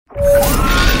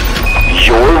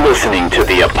listening to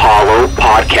the Apollo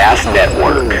Podcast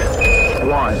Network.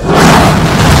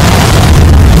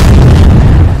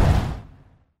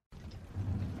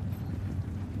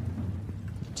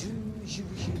 Do you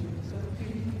hear the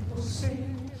people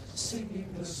singing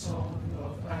the song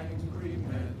of angry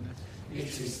men?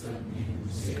 It is the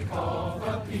music of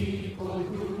a people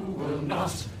who will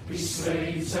not be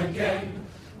slaves again.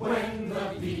 When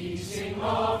the beating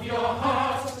of your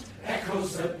heart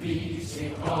echoes the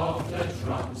beating of the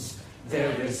drums,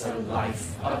 there is a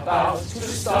life about to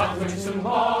start when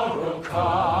tomorrow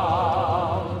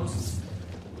comes.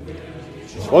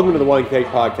 Welcome to the One Cake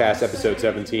Podcast, episode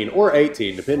 17 or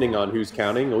 18, depending on who's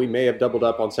counting. We may have doubled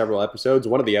up on several episodes.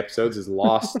 One of the episodes is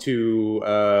lost to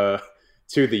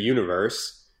the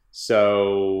universe,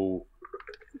 so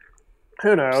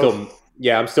Who knows?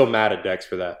 I'm still mad at Dex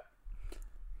for that.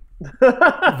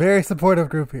 Very supportive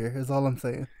group here is all I'm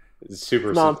saying. It's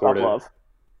super Non-stop supportive.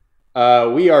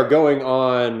 love. We are going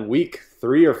on week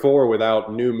 3 or 4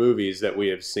 without new movies that we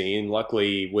have seen.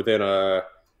 Luckily, within a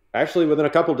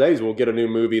couple days, we'll get a new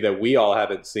movie that we all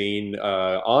haven't seen.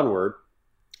 Onward.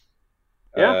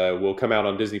 Will come out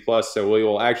on Disney Plus, so we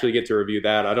will actually get to review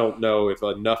that. I don't know if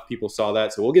enough people saw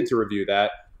that, so we'll get to review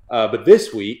that. But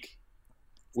this week,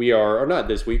 we're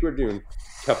doing a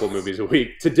couple of movies a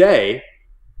week. Today,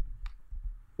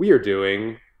 we are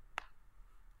doing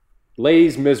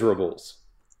Les Miserables.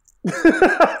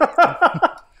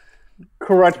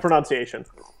 Correct pronunciation.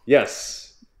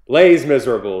 Yes, Les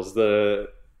Miserables, the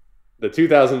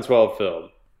 2012 film,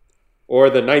 or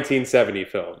the 1970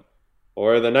 film,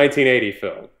 or the 1980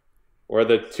 film, or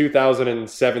the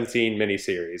 2017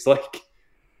 miniseries,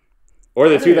 or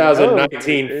the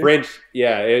 2019 French.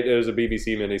 Yeah, it was a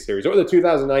BBC miniseries, or the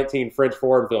 2019 French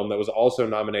foreign film that was also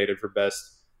nominated for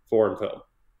Best Foreign Film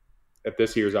at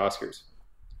this year's Oscars.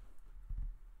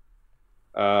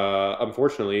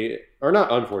 Unfortunately, or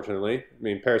not unfortunately, I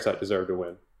mean, Parasite deserved to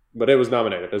win, but it was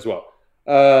nominated as well.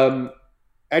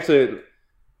 Actually,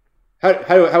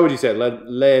 how would you say it?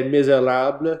 Les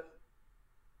Miserables?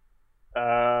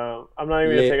 I'm not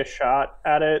even going to take a shot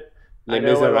at it. Les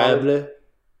Miserables?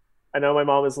 I know my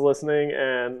mom is listening,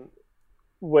 and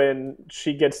when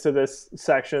she gets to this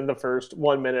section, the first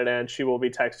 1 minute in, she will be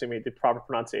texting me the proper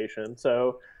pronunciation.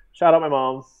 So, shout out my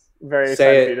mom. Very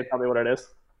excited for you to tell me what it is.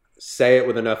 Say it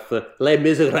with enough Les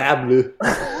Miserables.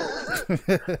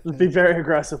 Be very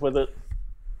aggressive with it.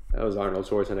 That was Arnold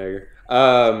Schwarzenegger.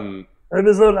 Les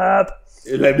Miserables.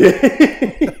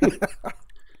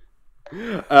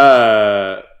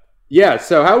 Yeah,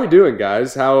 so how are we doing,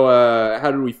 guys?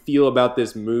 How do we feel about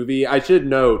this movie? I should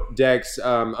note, Dex,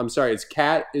 I'm sorry, it's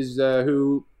Kat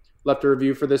who left a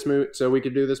review for this movie, so we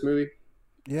could do this movie?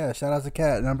 Yeah, shout out to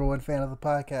Kat, #1 fan of the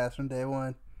podcast from day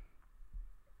one.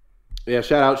 Yeah,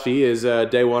 shout out. She is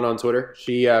day one on Twitter.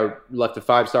 She left a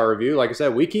 5-star review. Like I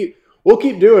said, we'll keep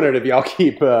doing it if y'all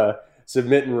keep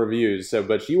submitting reviews. So,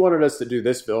 but she wanted us to do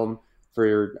this film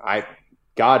for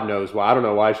God knows why. I don't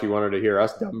know why she wanted to hear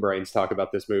us dumb brains talk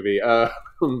about this movie.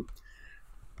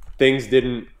 Things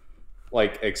didn't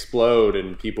explode,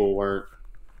 and people weren't,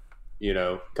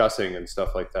 cussing and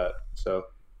stuff like that. So,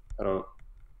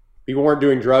 people weren't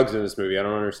doing drugs in this movie. I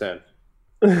don't understand.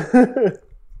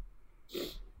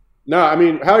 No, I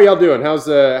mean, how are y'all doing? How's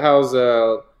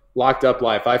locked up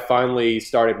life? I finally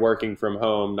started working from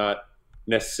home. Not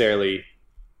necessarily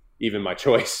even my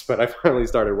choice, but I finally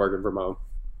started working from home.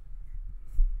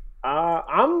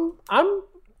 I'm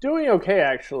doing okay,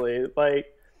 actually. I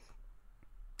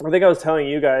think I was telling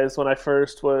you guys when I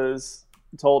first was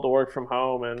told to work from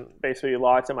home and basically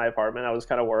locked in my apartment, I was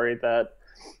kind of worried that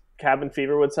cabin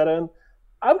fever would set in.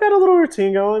 I've got a little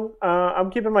routine going.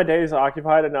 I'm keeping my days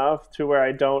occupied enough to where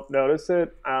I don't notice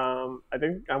it. I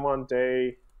think I'm on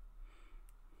day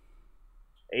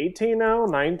 18 now,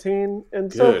 19,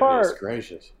 and so far,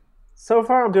 gracious. So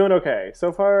far I'm doing okay.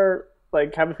 So far,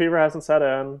 cabin fever hasn't set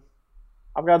in.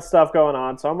 I've got stuff going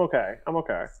on, so I'm okay.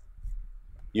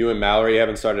 You and Mallory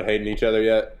haven't started hating each other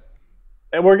yet?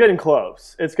 And we're getting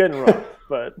close. It's getting rough,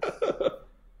 but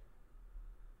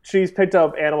she's picked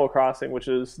up Animal Crossing, which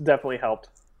has definitely helped.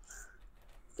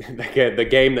 The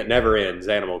game that never ends,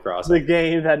 Animal Crossing. The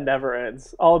game that never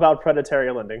ends. All about predatory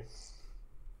lending.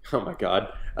 Oh my god.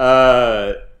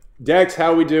 Dex,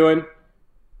 how we doing?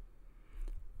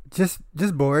 Just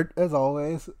bored, as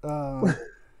always.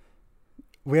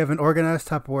 We have an organized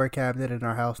Tupperware cabinet in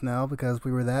our house now because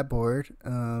we were that bored.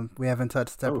 We haven't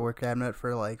touched the Tupperware cabinet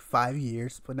for 5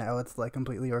 years, but now it's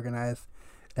completely organized.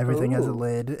 Everything has a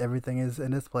lid. Everything is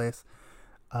in its place.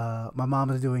 My mom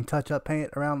is doing touch-up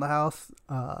paint around the house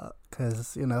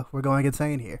because, we're going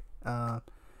insane here.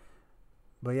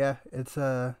 But yeah, it's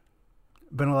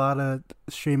Been a lot of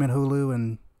streaming Hulu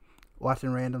and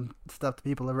watching random stuff that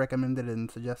people have recommended and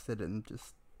suggested, and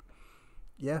just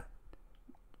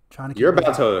trying to.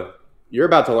 You're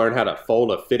about to learn how to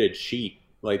fold a fitted sheet.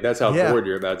 Like that's how bored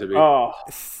you're about to be. Oh,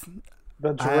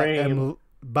 the I dream. am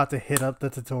about to hit up the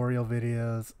tutorial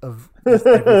videos of just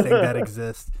everything that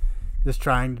exists. Just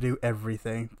trying to do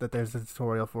everything that there's a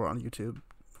tutorial for on YouTube.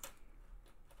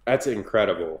 That's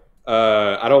incredible.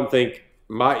 I don't think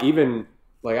I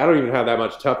don't even have that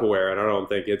much Tupperware, and I don't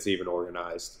think it's even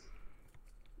organized.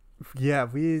 Yeah,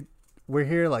 we're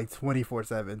here like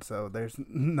 24/7, so there's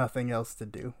nothing else to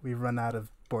do. We run out of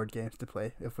board games to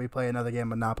play. If we play another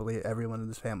game of Monopoly, everyone in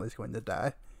this family is going to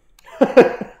die.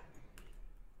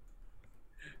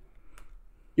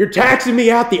 You're taxing me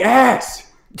out the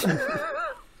ass.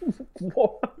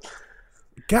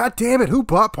 God damn it! Who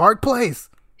bought Park Place?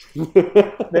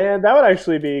 Man, that would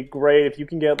actually be great if you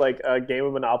can get like a game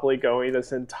of Monopoly going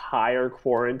this entire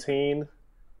quarantine.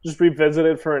 Just revisit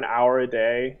it for an hour a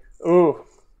day. Ooh.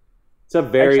 It's a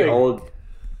very old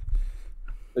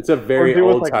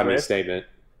timey statement.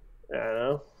 I don't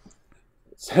know.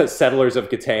 Settlers of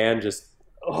Catan just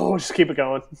keep it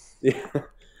going. Yeah.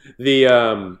 It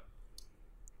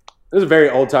was a very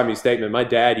old timey statement. My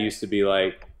dad used to be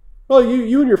like, "Well,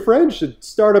 you and your friends should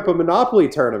start up a Monopoly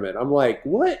tournament." I'm like,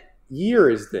 "What year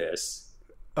is this?"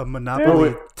 A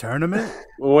Monopoly tournament?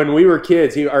 When we were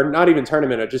kids, or not even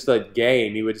tournament, just a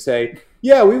game. He would say,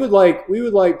 "Yeah, we would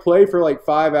play for like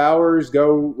 5 hours,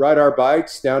 go ride our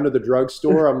bikes down to the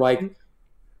drugstore." I'm like,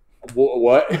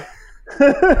 "What?"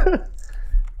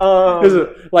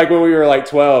 Like when we were like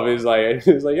 12, he was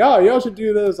like, "Oh, y'all should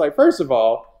do this." Like, first of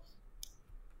all,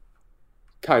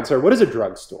 kind sir, what is a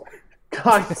drugstore?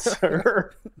 Kind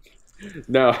sir.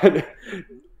 No,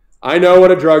 I know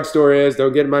what a drugstore is.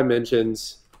 Don't get in my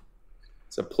mentions.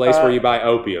 It's a place where you buy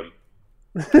opium.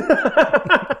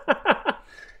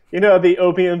 You know, the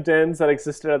opium dens that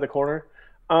existed at the corner.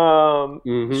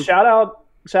 Mm-hmm. Shout out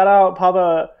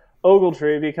Papa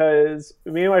Ogletree, because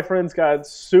me and my friends got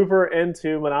super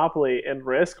into Monopoly and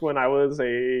Risk when I was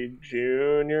a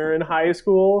junior in high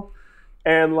school.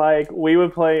 And like we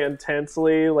would play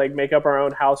intensely, like make up our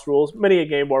own house rules. Many a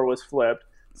game board was flipped.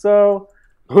 So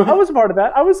I was a part of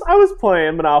that. I was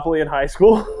playing Monopoly in high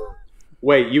school.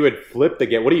 Wait, you would flip the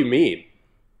game? What do you mean?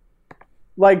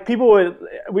 Like we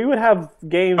would have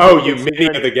games. Oh, you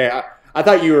meaning the game? I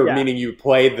thought you were meaning you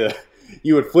played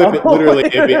you would flip it literally.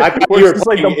 I thought you were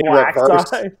playing like in reverse.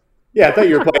 Side. Yeah, I thought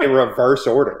you were playing in reverse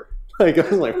order. Like I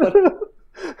was like,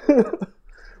 what?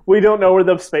 We don't know where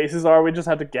the spaces are. We just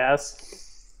have to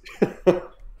guess.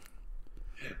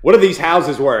 What are these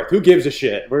houses worth? Who gives a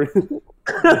shit?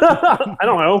 I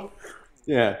don't know.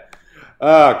 Yeah.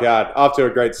 Oh, God. Off to a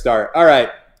great start. All right.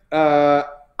 I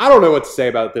don't know what to say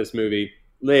about this movie.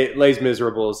 Les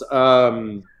Miserables.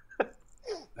 That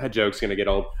joke's going to get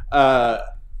old.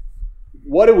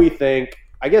 What do we think?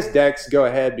 I guess, Dex, go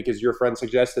ahead because your friend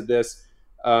suggested this.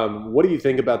 What do you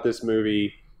think about this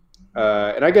movie?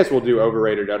 And I guess we'll do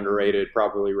overrated, underrated,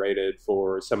 properly rated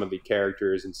for some of the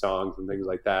characters and songs and things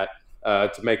like that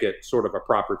to make it sort of a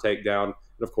proper takedown.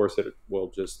 And of course, it will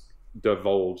just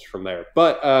divulge from there.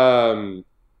 But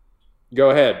go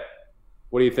ahead.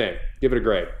 What do you think? Give it a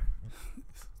grade.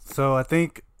 So I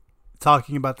think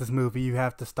talking about this movie, you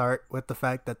have to start with the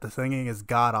fact that the singing is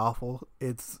god awful.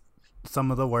 It's some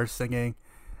of the worst singing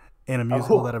in a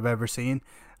musical that I've ever seen.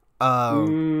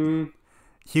 Hugh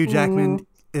Jackman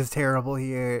is terrible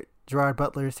here. Gerard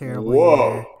Butler is terrible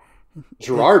here.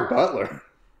 Gerard Butler?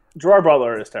 Gerard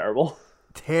Butler is terrible.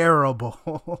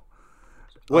 Terrible.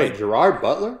 Wait, Gerard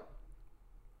Butler?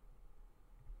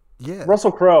 Yeah.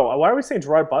 Russell Crowe. Why are we saying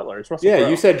Gerard Butler? It's Russell Crowe.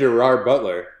 You said Gerard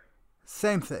Butler.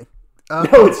 Same thing. No,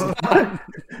 it's not.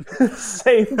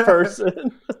 Same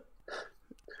person.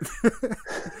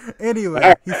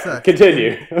 Anyway, he sucks.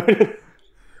 Continue.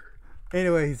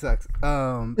 Anyway, he sucks.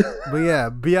 But yeah,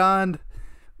 beyond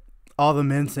all the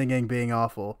men singing being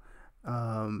awful,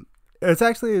 it's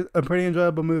actually a pretty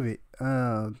enjoyable movie.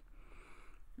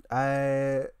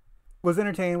 I was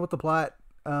entertained with the plot.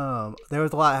 There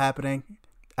was a lot happening.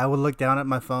 I would look down at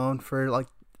my phone for like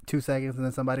 2 seconds and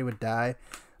then somebody would die,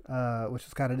 which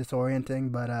was kind of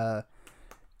disorienting. But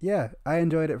yeah, I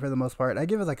enjoyed it for the most part. I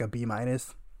give it like a B-.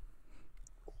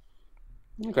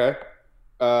 Okay.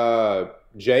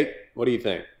 Jake, what do you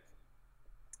think?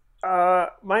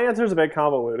 My answer is a bit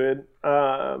convoluted.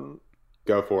 Go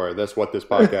for it. That's what this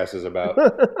podcast is about.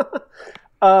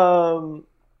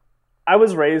 I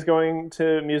was raised going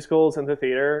to musicals and to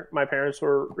theater. My parents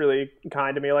were really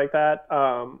kind to me like that.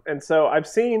 And so I've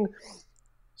seen...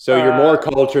 So you're more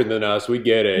cultured than us. We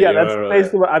get it. Yeah, that's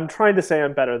basically what I'm trying to say.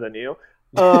 I'm better than you.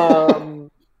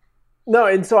 No,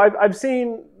 and so I've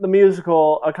seen the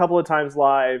musical a couple of times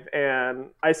live, and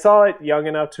I saw it young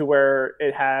enough to where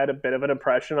it had a bit of an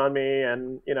impression on me,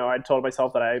 and I told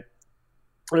myself that it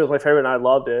was my favorite and I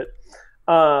loved it.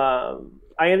 I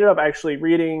ended up actually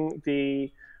reading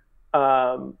the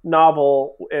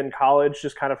novel in college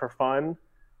just kind of for fun.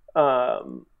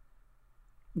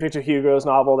 Victor Hugo's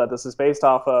novel that this is based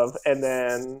off of, and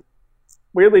then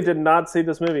weirdly did not see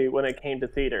this movie when it came to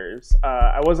theaters.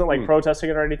 I wasn't like protesting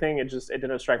it or anything. It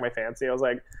didn't strike my fancy. I was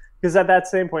like, because at that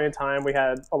same point in time, we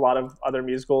had a lot of other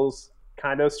musicals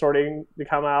kind of starting to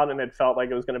come out, and it felt like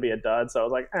it was going to be a dud. So I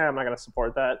was like, I'm not going to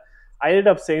support that. I ended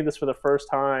up seeing this for the first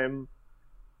time,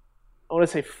 I want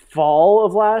to say fall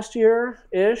of last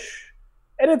year-ish,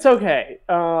 and it's okay.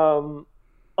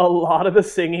 A lot of the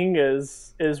singing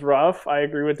is rough. I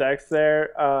agree with Dex there.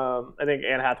 I think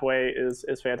Anne Hathaway is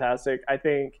fantastic. I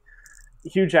think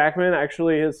Hugh Jackman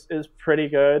actually is pretty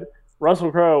good.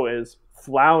 Russell Crowe is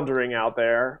floundering out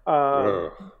there.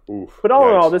 But all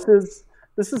in all, this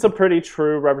is a pretty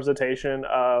true representation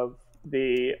of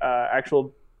the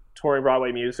actual touring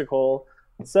Broadway musical.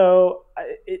 So,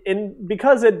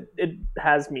 because it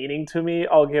has meaning to me,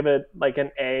 I'll give it like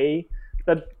an A.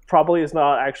 That probably is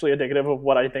not actually indicative of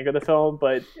what I think of the film,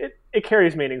 but it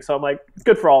carries meaning. So I'm like,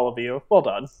 good for all of you. Well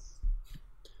done.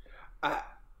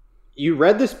 You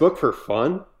read this book for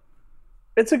fun?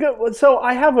 It's a good one. So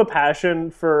I have a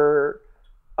passion for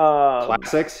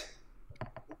classics.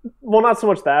 Well, not so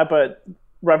much that, but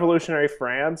Revolutionary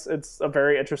France. It's a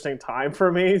very interesting time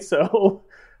for me. So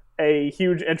a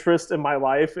huge interest in my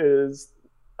life is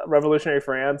Revolutionary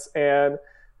France, and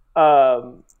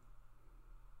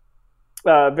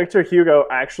Victor Hugo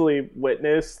actually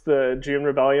witnessed the June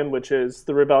Rebellion, which is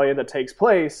the rebellion that takes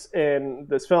place in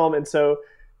this film. And so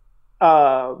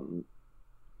the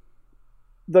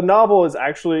novel is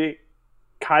actually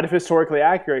kind of historically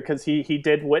accurate because he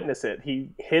did witness it.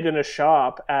 He hid in a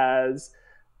shop as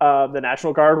the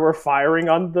National Guard were firing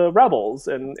on the rebels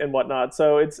and whatnot.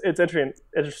 So it's interesting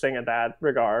in that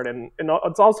regard. And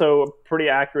it's also a pretty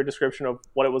accurate description of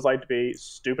what it was like to be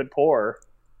stupid poor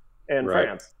in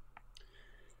France.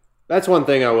 That's one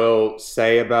thing I will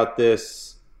say about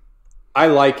this. I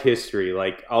like history.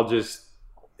 Like I'll just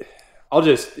sit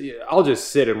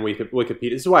in Wikipedia.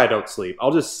 This is why I don't sleep.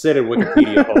 I'll just sit in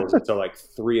Wikipedia holes until like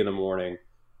 3 a.m.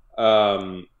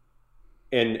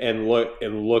 And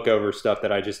look over stuff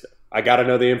that I got to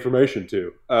know the information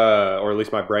to, or at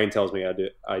least my brain tells me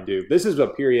I do. This is a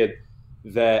period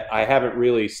that I haven't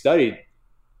really studied,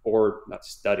 or not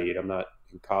studied. I'm not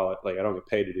in college. Like I don't get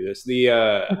paid to do this.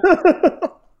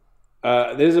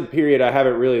 This is a period I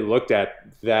haven't really looked at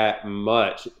that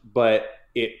much, but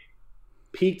it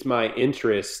piqued my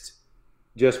interest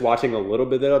just watching a little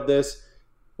bit of this.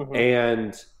 Mm-hmm.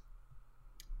 And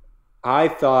I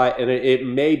thought, and it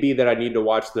may be that I need to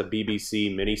watch the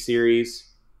BBC miniseries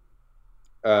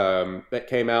that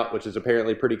came out, which is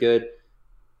apparently pretty good,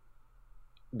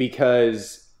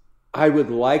 because I would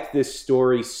like this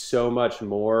story so much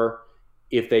more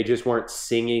if they just weren't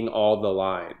singing all the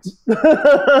lines.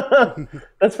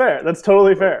 That's fair. That's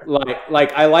totally fair.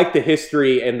 Like I like the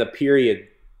history and the period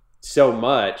so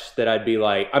much that I'd be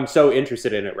like, I'm so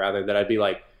interested in it rather that I'd be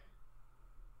like,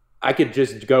 I could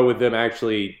just go with them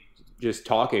actually just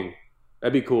talking.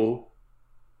 That'd be cool.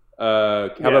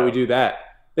 How about we do that?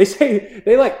 They say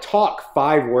they like talk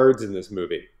 5 words in this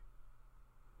movie.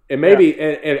 And maybe,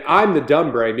 and I'm the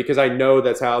dumb brain because I know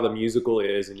that's how the musical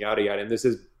is and yada yada. And this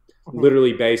is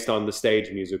literally based on the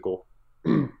stage musical.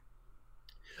 I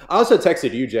also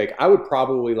texted you, Jake. I would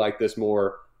probably like this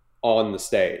more on the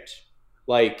stage.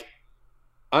 Like,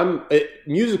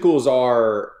 musicals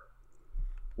are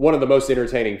one of the most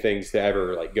entertaining things to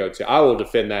ever like go to. I will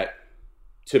defend that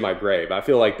to my grave. I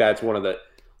feel like that's one of the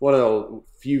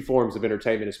few forms of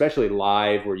entertainment, especially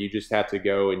live, where you just have to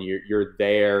go and you're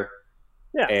there.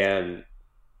 Yeah. And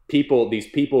these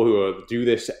people who do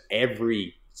this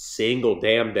every single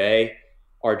damn day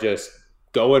are just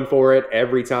going for it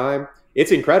every time.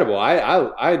 It's incredible.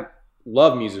 I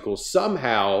love musicals.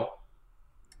 Somehow,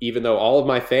 even though all of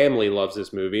my family loves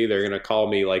this movie, they're going to call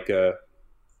me like a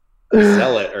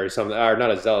zealot or something, or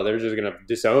not a zealot. They're just going to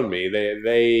disown me.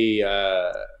 They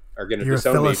are going to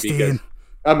disown me because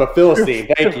I'm a Philistine.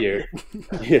 Thank you.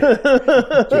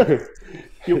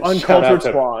 You uncultured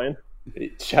swine.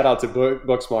 Shout out to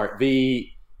Booksmart.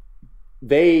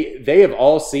 They have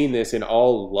all seen this and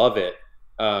all love it,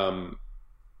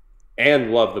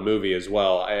 and love the movie as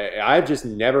well. I've just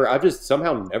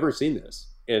somehow never seen this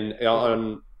in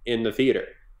the theater.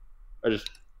 I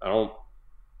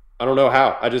don't know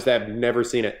how. I just have never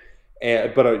seen it.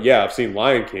 But yeah, I've seen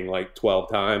Lion King like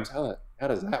 12 times. How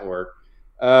does that work?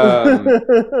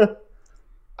 I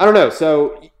don't know.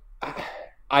 So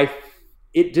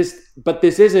but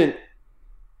this isn't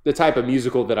the type of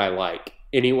musical that I like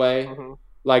anyway. Mhm.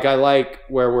 Like I like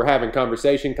where we're having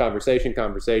conversation,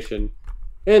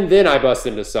 and then I bust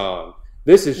into song.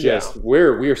 This is just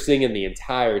we're singing the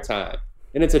entire time,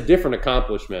 and it's a different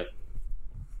accomplishment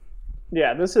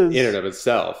Yeah, this is in and of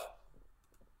itself.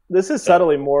 This is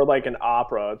subtly more like an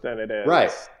opera than it is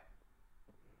Right.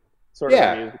 sort of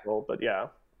a musical, but yeah.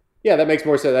 Yeah, that makes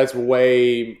more sense. That's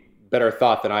way better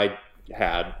thought than I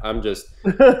had. I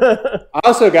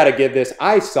also got to give this.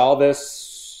 I saw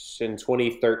this in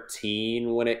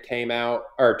 2013 when it came out,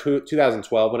 or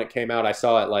 2012 when it came out. I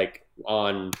saw it like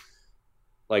on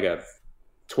like a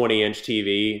 20-inch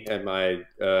TV at my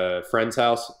friend's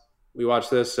house. We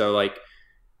watched this, so like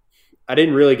I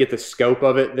didn't really get the scope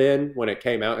of it then when it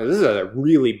came out. And this is a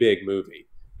really big movie,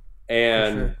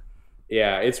 and sure.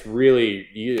 yeah, it's really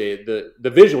the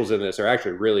visuals in this are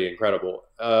actually really incredible.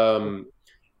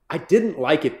 I didn't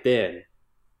like it then.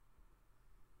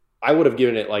 I would have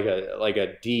given it like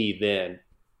a D then.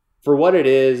 For what it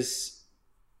is,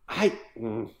 I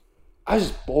was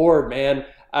just bored, man.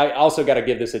 I also got to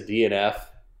give this a D and F.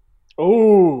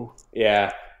 Ooh.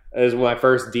 Yeah, it was my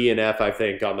first D and F, I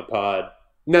think, on the pod.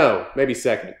 No, maybe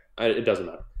second. It doesn't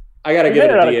matter. I got to give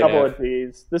it a D and couple F. of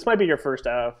Ds. This might be your first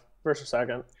F, first or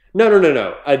second.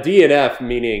 No. A D and F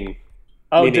meaning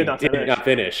Did not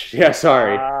finish. Yeah,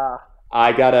 sorry. Ah.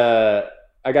 I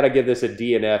gotta give this a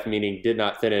D and F, meaning did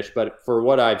not finish. But for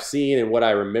what I've seen and what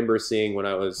I remember seeing when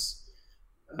I was,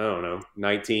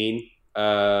 19,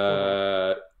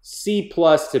 C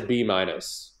plus to B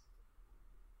minus.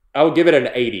 I would give it an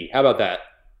 80. How about that?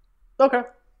 Okay.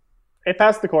 It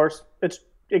passed the course. It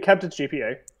kept its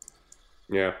GPA.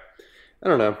 Yeah. I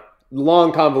don't know.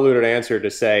 Long, convoluted answer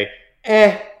to say,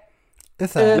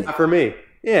 It's not for me.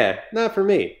 Yeah, not for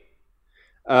me.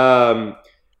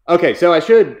 Okay, so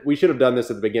we should have done this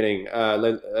at the beginning.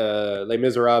 Les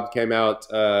Miserables came out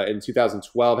in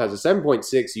 2012, has a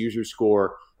 7.6 user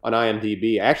score on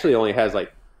IMDb. Actually only has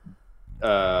like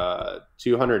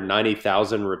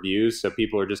 290,000 reviews, so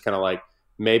people are just kind of like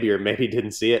maybe or maybe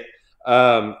didn't see it.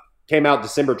 Came out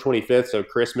December 25th, so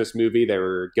Christmas movie. They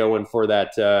were going for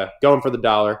that, going for the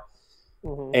dollar.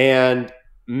 Mm-hmm. And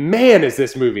man, is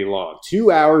this movie long.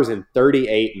 2 hours and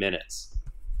 38 minutes.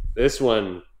 This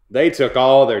one, they took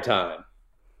all their time.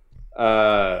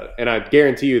 And I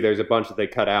guarantee you there's a bunch that they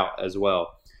cut out as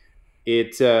well.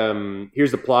 Here's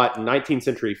the plot. 19th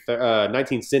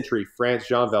century France,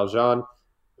 Jean Valjean,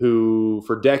 who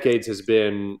for decades has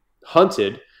been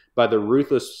hunted by the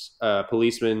ruthless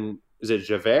policeman, is it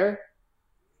Javert?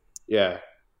 Yeah.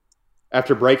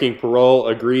 After breaking parole,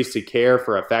 agrees to care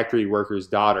for a factory worker's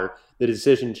daughter. The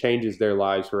decision changes their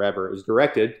lives forever. It was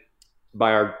directed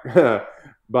by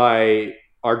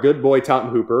our good boy Tom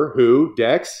Hooper, who,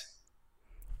 Dex?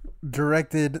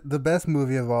 Directed the best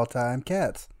movie of all time,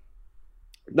 Cats.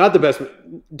 Not the best.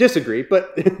 Disagree,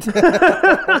 but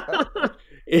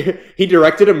he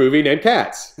directed a movie named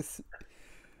Cats.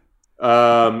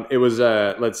 It was,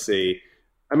 let's see.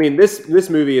 I mean, this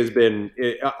movie has been,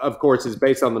 of course, is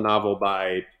based on the novel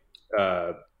by,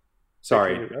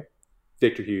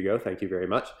 Victor Hugo. Thank you very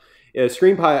much.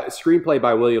 Screenplay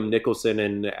by William Nicholson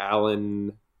and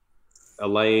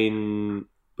Elaine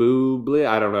Bublé.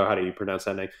 I don't know how do you pronounce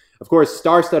that name. Of course,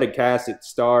 star-studded cast. It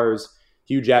stars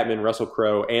Hugh Jackman, Russell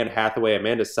Crowe, Anne Hathaway,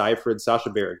 Amanda Seyfried, Sacha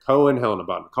Baron Cohen, Helena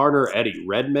Bonham Carter, Eddie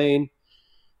Redmayne.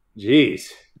 Jeez.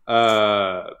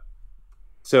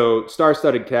 So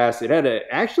star-studded cast. It had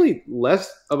actually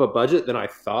less of a budget than I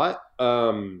thought.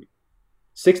 $61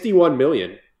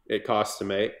 million it cost to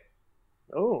make.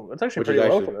 Oh, that's actually pretty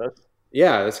low for this.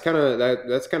 Yeah, that's kind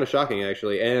of shocking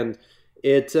actually, and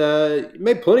it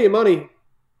made plenty of money.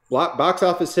 Box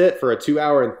office hit for a 2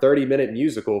 hour and 30-minute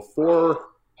musical.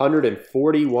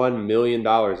 $441 million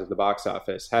at the box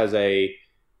office. Has a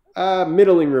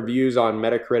middling reviews on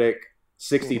Metacritic.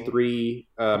 63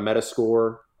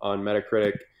 Metascore on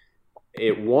Metacritic.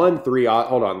 It won three.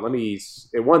 Hold on,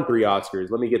 It won 3 Oscars.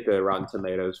 Let me get the Rotten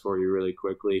Tomatoes for you really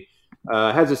quickly.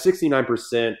 Has a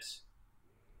 69%.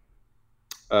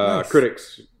 Nice. Critic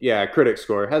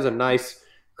score. Has a nice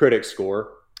critic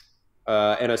score,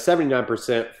 and a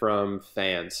 79% from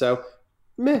fans. So,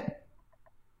 meh.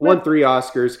 Won 3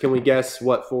 Oscars. Can we guess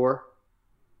what for?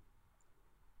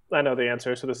 I know the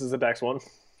answer, so this is the Dex one.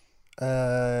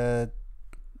 I'll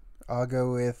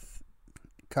go with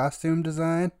costume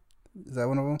design. Is that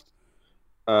one of them?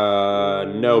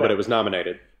 No, but it was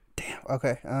nominated. Damn.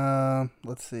 Okay.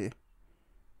 Let's see.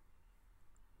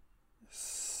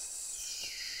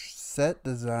 set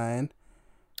design.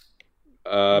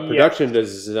 Production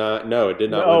design. No, it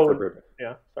did not win for.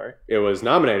 Yeah, sorry. It was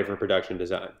nominated for production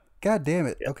design. God damn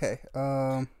it. Yeah. Okay.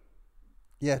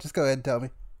 Yeah, just go ahead and tell me.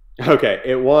 Okay,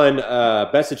 it won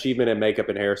best achievement in makeup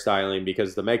and hairstyling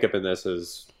because the makeup in this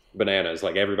is bananas.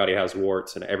 Like everybody has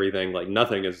warts and everything. Like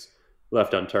nothing is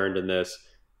left unturned in this.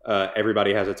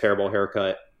 Everybody has a terrible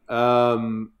haircut.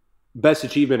 Best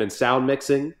achievement in sound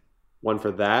mixing, one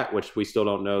for that, which we still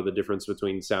don't know the difference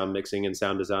between sound mixing and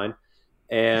sound design.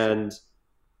 And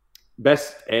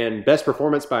best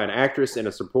performance by an actress in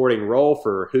a supporting role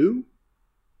for who?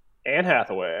 Anne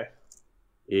Hathaway.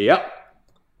 Yep.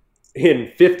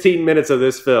 In 15 minutes of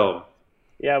this film.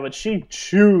 Yeah, but she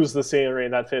chews the scenery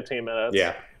in that 15 minutes.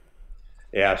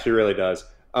 Yeah, she really does.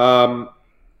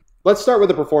 Let's start with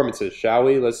the performances, shall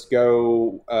we? Let's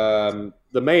go.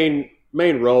 The main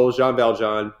role, Jean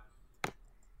Valjean.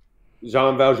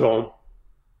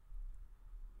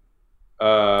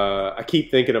 I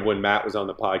keep thinking of when Matt was on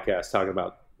the podcast talking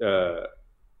about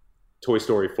Toy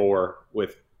Story 4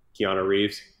 with Keanu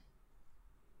Reeves.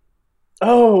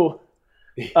 Oh,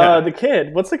 Yeah. the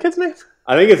kid. What's the kid's name?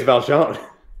 I think it's Valjean.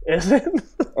 Is it?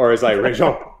 Or it's like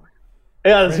Réjean.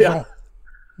 Yeah.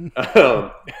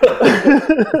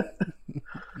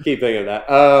 Keep thinking of that.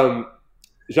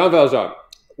 Jean Valjean.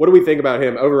 What do we think about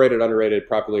him? Overrated, underrated,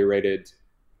 properly rated?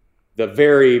 The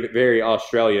very, very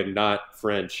Australian, not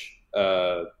French,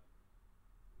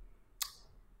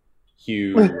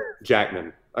 Hugh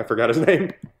Jackman. I forgot his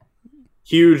name.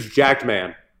 Huge jacked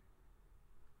man.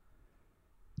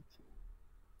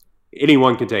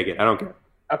 Anyone can take it. I don't care.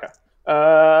 Okay.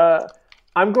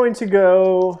 I'm going to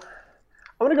go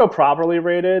properly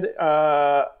rated.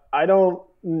 I don't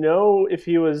know if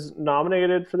he was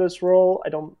nominated for this role. I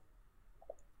don't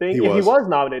think He if he was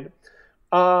nominated.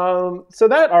 So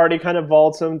that already kind of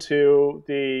vaults him to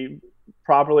the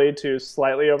properly to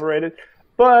slightly overrated.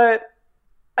 But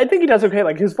I think he does okay.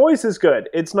 Like his voice is good.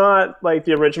 It's not like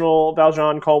the original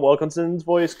Valjean Cole Wilkinson's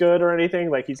voice good or anything.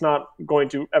 Like he's not going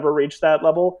to ever reach that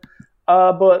level.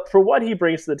 But for what he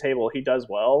brings to the table, he does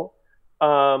well.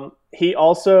 He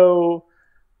also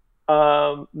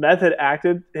method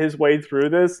acted his way through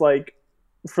this. Like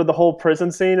for the whole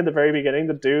prison scene at the very beginning,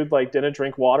 the dude like didn't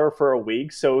drink water for a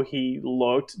week, so he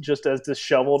looked just as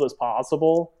disheveled as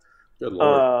possible. Good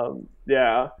Lord.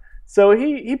 Yeah. So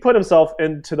he put himself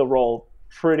into the role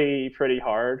pretty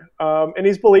hard, and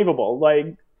he's believable.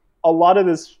 Like a lot of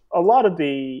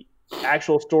the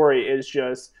actual story is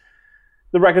just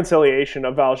the reconciliation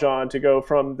of Valjean to go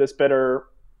from this bitter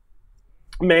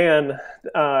man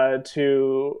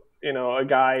to a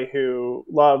guy who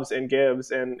loves and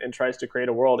gives and tries to create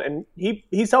a world. And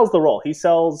he sells the role. He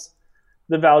sells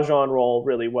the Valjean role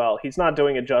really well. He's not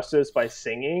doing it justice by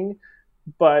singing,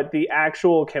 but the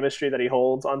actual chemistry that he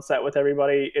holds on set with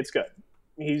everybody, it's good.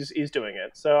 He's doing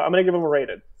it. So I'm going to give him a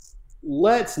rated.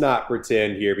 Let's not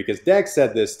pretend here, because Dex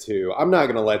said this too. I'm not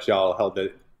going to let y'all hold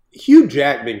that. Hugh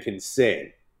Jackman can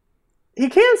sing. He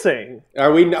can sing.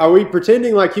 Are we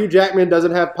pretending like Hugh Jackman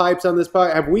doesn't have pipes on this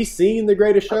podcast? Have we seen The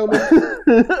Greatest Showman?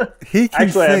 He can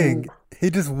Actually, sing. He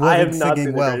just wasn't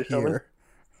singing well Greatest Showman. here.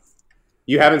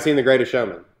 You haven't seen The Greatest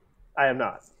Showman? I am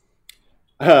not.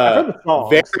 I've heard the songs.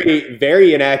 Very,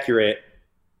 very inaccurate.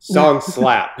 Songs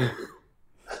slap.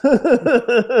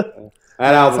 That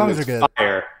album songs is are good.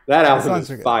 fire. That album songs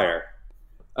are is good. fire.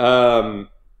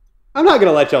 I'm not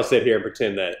gonna let y'all sit here and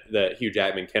pretend that Hugh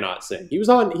Jackman cannot sing. He was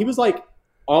like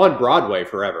on Broadway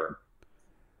forever.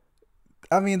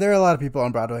 I mean, there are a lot of people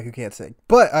on Broadway who can't sing,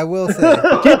 but I will say,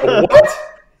 What?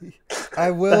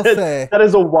 I will say, That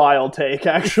is a wild take,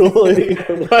 actually.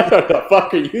 What the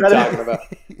fuck are you talking about?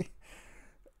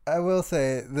 I will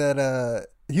say that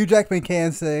Hugh Jackman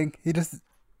can sing.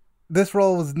 This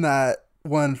role was not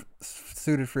one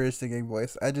suited for his singing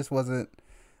voice.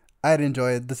 I'd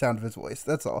enjoyed the sound of his voice.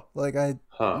 That's all. Like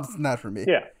it's not for me.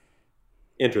 Yeah.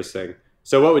 Interesting.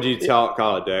 So what would you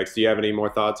call it, Dex? Do you have any more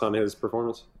thoughts on his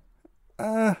performance?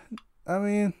 I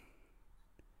mean,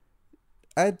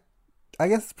 I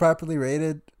guess it's properly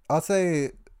rated. I'll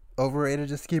say overrated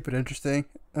just to keep it interesting.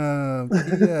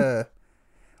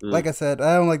 Like I said,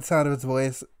 I don't like the sound of his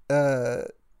voice. There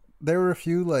were a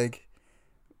few like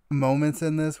moments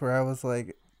in this where I was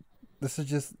like, this is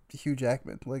just Hugh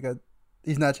Jackman. Like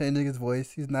he's not changing his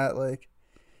voice. He's not like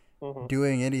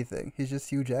doing anything. He's just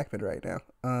Hugh Jackman right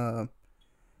now.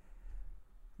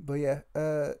 But yeah,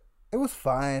 it was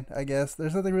fine, I guess.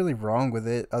 There's nothing really wrong with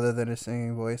it other than his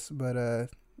singing voice. But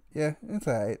yeah, it's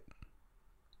alright.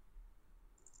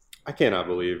 I cannot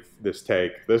believe this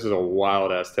take. This is a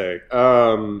wild ass take.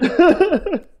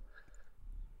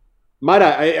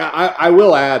 I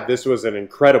will add, this was an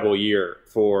incredible year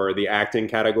for the acting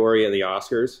category at the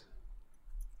Oscars.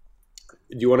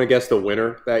 Do you want to guess the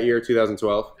winner that year,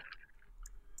 2012?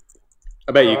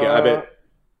 I bet you can.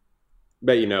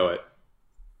 Bet you know it.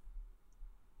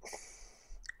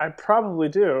 I probably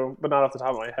do, but not off the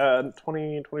top of my head.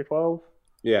 2012?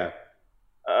 Yeah.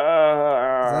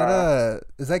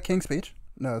 Is that King's Speech?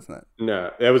 No, it's not.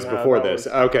 No, that was before this.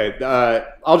 Okay,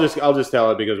 I'll just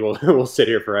tell it because we'll sit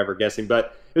here forever guessing.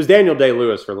 But it was Daniel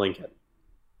Day-Lewis for Lincoln.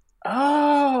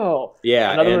 Oh,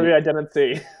 yeah, another movie I didn't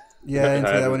see. Yeah, I didn't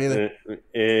see that one either.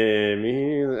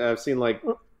 I've seen like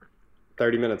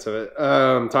 30 minutes of it.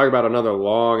 Talk about another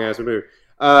long ass movie.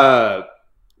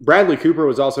 Bradley Cooper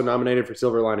was also nominated for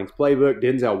Silver Linings Playbook,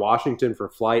 Denzel Washington for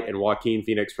Flight, and Joaquin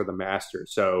Phoenix for The Master.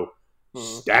 So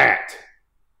stacked.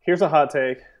 Here's a hot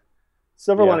take.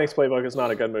 Silver Linings Playbook is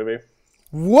not a good movie.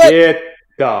 What? Get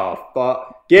the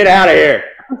fuck! Get out of here!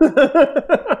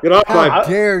 Get off How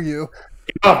dare you?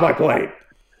 Get off my plane!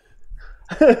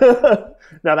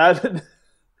 Now that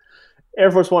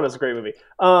Air Force One is a great movie.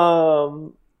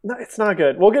 No, it's not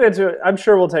good. We'll get into it. I'm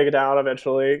sure we'll take it down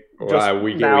eventually. We have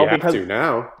to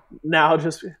now. Now,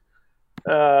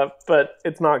 but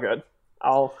it's not good.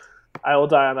 I will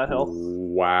die on that hill.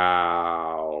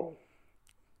 Wow.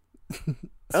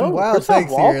 Some wild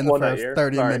takes here in the first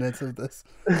 30 minutes of this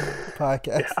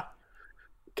podcast. Yeah.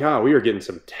 God, we were getting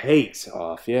some takes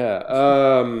off.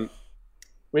 Yeah.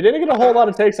 We didn't get a whole lot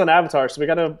of takes on Avatar, so we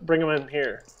got to bring them in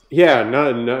here. Yeah,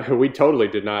 no, we totally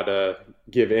did not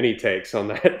give any takes on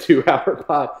that 2-hour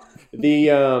pod.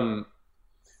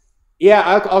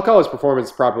 I'll call his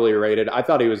performance properly rated. I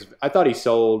thought he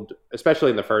sold,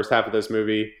 especially in the first half of this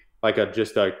movie, like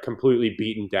just a completely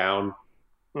beaten down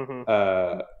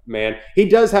man. He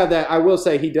does have that. I will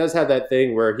say he does have that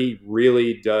thing where he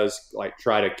really does like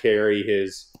try to carry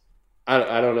his.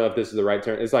 I don't know if this is the right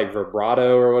term. It's like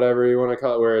vibrato or whatever you want to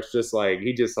call it, where it's just like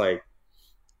he just like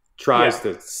tries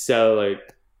to sell it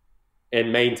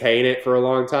and maintain it for a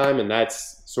long time, and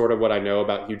that's sort of what I know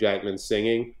about Hugh Jackman's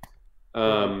singing.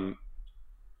 But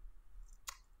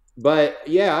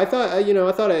yeah, I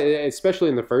thought especially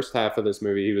in the first half of this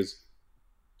movie, he was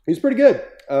pretty good.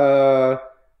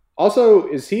 Also,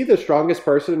 is he the strongest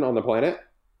person on the planet?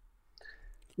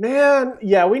 Man,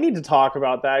 yeah, we need to talk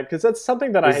about that because that's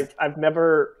something that I've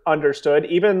never understood.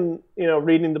 Even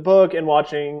reading the book and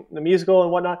watching the musical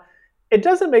and whatnot, it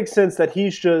doesn't make sense that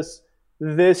he's just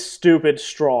this stupid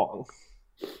strong.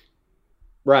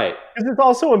 Right. Because it's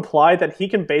also implied that he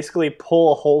can basically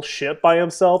pull a whole ship by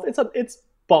himself. It's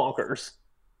bonkers.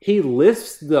 He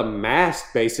lifts the mast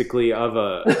basically of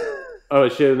a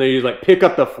ship, and then you like pick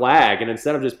up the flag, and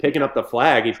instead of just picking up the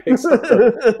flag, he picks up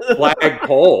the flag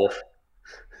pole.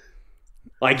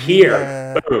 Like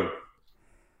here, boom.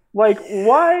 Like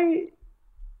why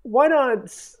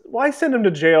send him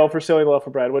to jail for stealing a loaf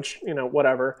of bread? Which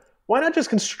whatever. Why not just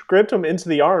conscript him into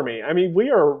the army? I mean, we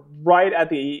are right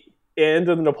at the end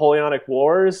of the Napoleonic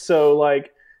Wars, so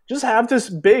like just have this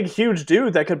big, huge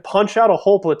dude that could punch out a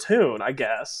whole platoon. I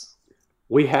guess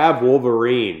we have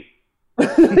Wolverine.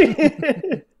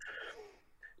 Yeah,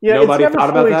 nobody thought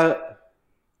about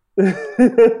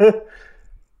that.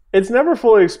 It's never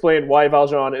fully explained why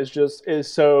Valjean is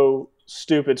so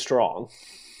stupid strong.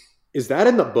 Is that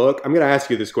in the book? I'm going to ask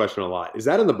you this question a lot. Is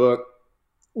that in the book?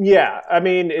 Yeah, I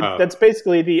mean, that's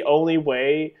basically the only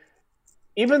way.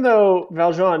 Even though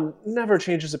Valjean never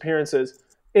changes appearances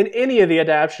in any of the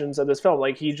adaptations of this film,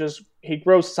 like he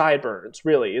grows sideburns.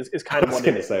 Really, is kind of what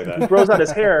it is. Say that. He grows out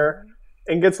his hair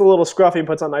and gets a little scruffy and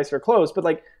puts on nicer clothes. But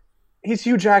like, he's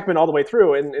Hugh Jackman all the way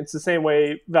through, and it's the same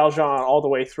way Valjean all the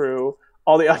way through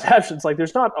all the adaptations. Like,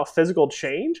 there's not a physical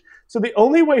change. So the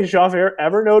only way Javert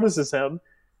ever notices him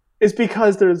is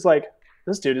because there's like,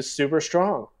 this dude is super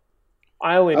strong.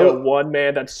 I only know one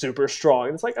man that's super strong.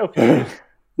 And it's like, okay.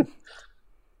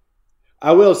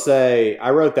 I will say,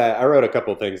 I wrote a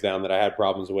couple of things down that I had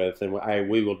problems with, and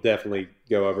we will definitely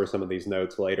go over some of these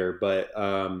notes later. But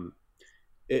I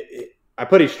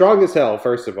put he's strong as hell,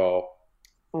 first of all.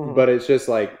 But it's just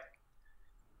like,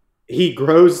 he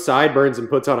grows sideburns and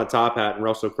puts on a top hat, and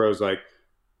Russell Crowe's like,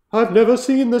 I've never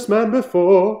seen this man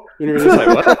before. And you're just like,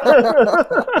 what?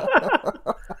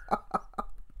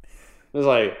 It's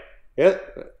like, yeah,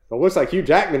 it looks like Hugh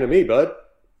Jackman to me, bud.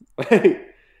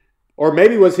 Or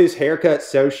maybe was his haircut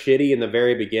so shitty in the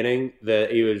very beginning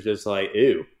that he was just like,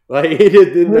 ew. Like, he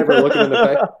didn't ever look him in the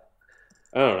face.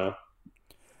 I don't know.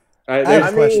 I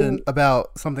have a question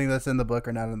about something that's in the book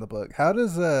or not in the book. How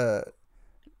does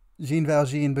Jean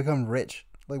Valjean become rich?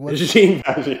 Like, what? Jean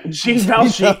Valjean. Jean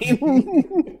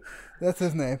Valjean. That's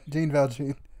his name, Jean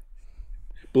Valjean.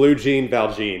 Blue Jean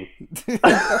Valjean.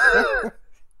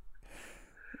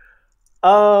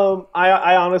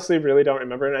 I honestly really don't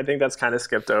remember, and I think that's kind of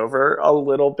skipped over a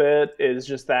little bit. Is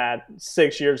just that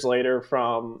 6 years later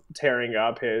from tearing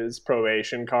up his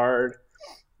probation card,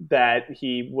 that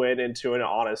he went into an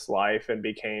honest life and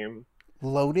became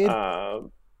Loaded.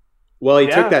 Well, he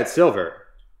Yeah. took that silver.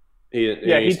 He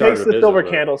started takes a the silver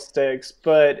business. candlesticks,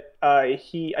 but I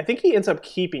think he ends up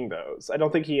keeping those. I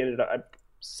don't think he ended up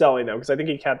selling them because I think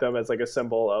he kept them as like a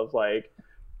symbol of like,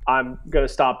 I'm gonna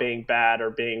stop being bad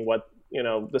or being what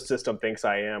the system thinks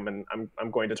I am, and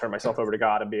I'm going to turn myself over to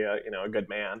God and be a good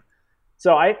man.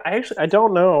 So I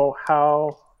don't know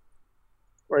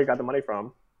where he got the money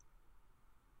from.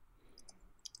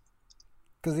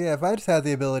 Because, yeah, if I just had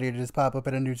the ability to just pop up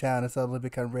in a new town and suddenly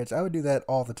become rich, I would do that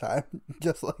all the time,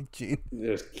 just like Gene.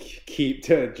 Just keep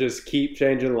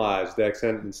changing lives. Dex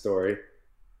Hinton story.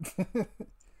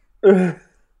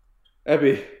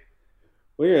 Abby,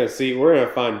 we're gonna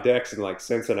find Dex in like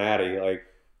Cincinnati. Like,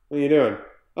 what are you doing?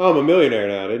 Oh, I'm a millionaire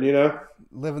now. Didn't you know?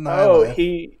 Living the high life.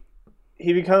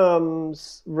 he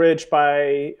becomes rich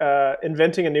by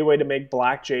inventing a new way to make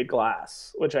black jade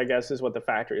glass, which I guess is what the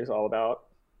factory is all about.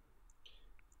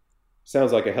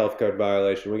 Sounds like a health code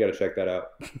violation. We got to check that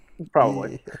out.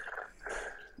 Probably. Yeah.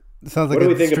 Sounds like What do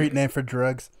we a think of- street name for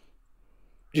drugs.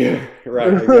 Yeah,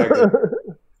 right. Exactly.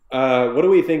 What do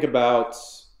we think about?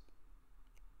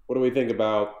 What do we think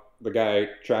about the guy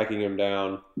tracking him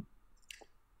down?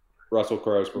 Russell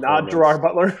Crowe's performance. Not Gerard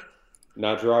Butler.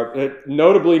 Not Gerard.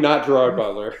 Notably, not Gerard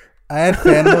Butler. I had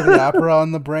Phantom of the Opera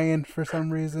on the brain for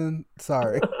some reason.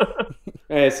 Sorry.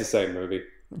 It's the same movie.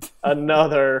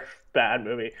 Another bad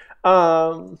movie.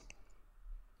 I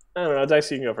don't know.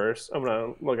 Dice, you can go first. I'm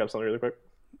gonna look up something really quick.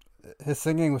 His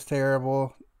singing was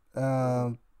terrible.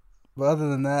 But other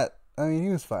than that, I mean, he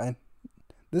was fine.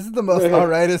 This is the most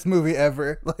alrightest movie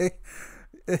ever. Like,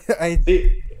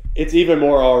 It's even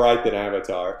more all right than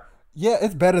Avatar. yeah,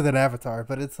 it's better than Avatar,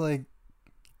 but it's like,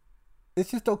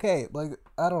 it's just okay. Like,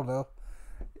 I don't know.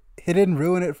 He didn't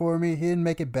ruin it for me. He didn't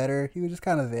make it better. He was just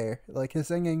kind of there. Like, his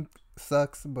singing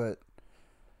sucks, but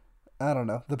I don't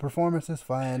know. The performance is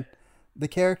fine. The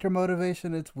character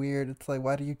motivation, it's weird. It's like,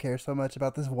 why do you care so much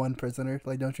about this one prisoner?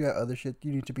 Like, don't you have other shit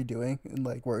you need to be doing and,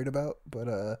 like, worried about?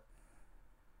 But,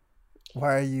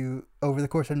 why are you, over the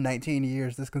course of 19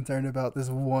 years, this concerned about this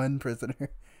one prisoner?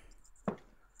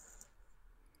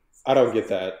 I don't get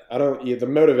that. I don't. The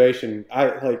motivation.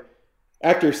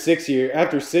 After 6 years.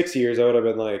 After 6 years, I would have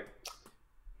been like,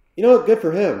 you know what? Good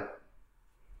for him.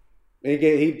 He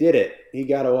did it. He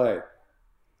got away.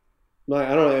 Like,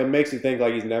 I don't know. It makes you think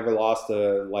like he's never lost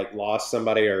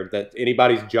somebody, or that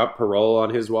anybody's jumped parole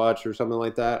on his watch or something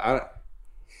like that.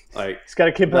 He's got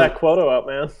to keep that quota up,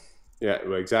 man. Yeah,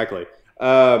 exactly.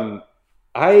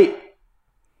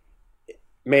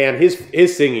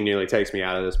 His singing nearly takes me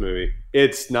out of this movie.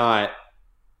 It's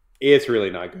really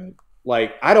not good.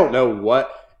 Like, I don't know what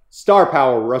star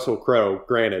power Russell Crowe,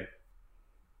 granted,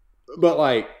 but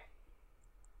like,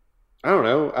 I don't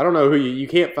know who you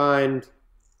can't find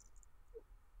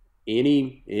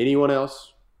anyone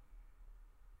else.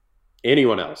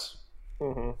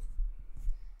 Mm-hmm.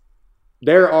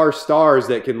 There are stars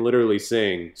that can literally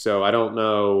sing, so I don't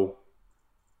know.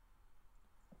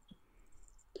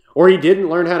 Or he didn't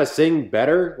learn how to sing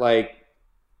better. Like,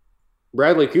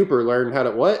 Bradley Cooper learned how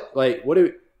to what? Like, what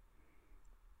do?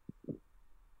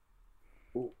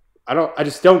 I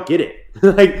just don't get it.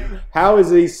 Like, how is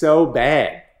he so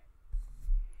bad?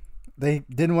 They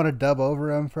didn't want to dub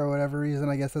over him for whatever reason.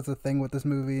 I guess that's the thing with this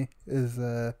movie is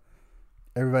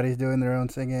everybody's doing their own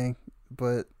singing.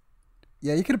 But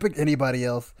yeah, you could have picked anybody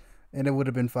else and it would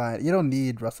have been fine. You don't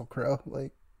need Russell Crowe.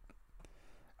 Like,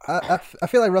 I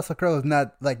feel like Russell Crowe is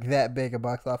not like that big a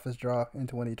box office draw in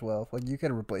 2012. Like, you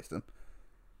could have replaced him.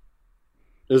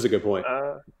 This is a good point.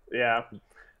 Yeah.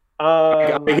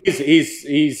 I mean,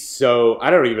 he's so, I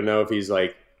don't even know if he's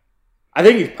like, I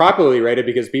think he's properly rated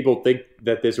because people think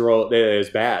that this role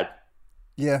is bad.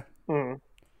 Yeah.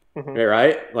 Mm-hmm. Yeah,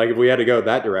 right? Like, if we had to go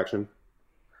that direction.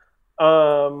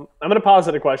 I'm going to pause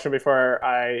at a question before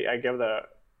I give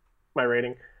my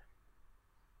rating.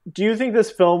 Do you think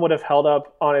this film would have held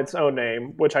up on its own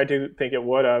name, which I do think it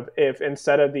would have, if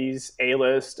instead of these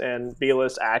A-list and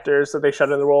B-list actors that they shut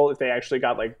in the role, if they actually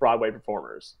got like Broadway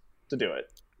performers to do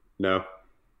it? No.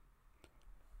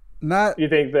 Not. You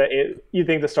think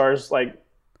the stars like?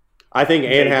 I think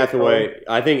Anne Jacob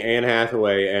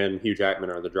Hathaway and Hugh Jackman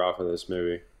are the draw for this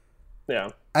movie. Yeah.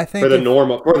 I think for the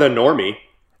normie.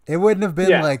 It wouldn't have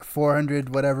been Yeah. like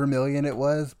 400 whatever million it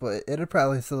was, but it'd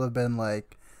probably still have been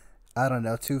like, I don't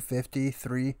know, 250,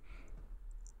 3.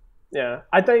 Yeah,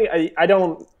 I think I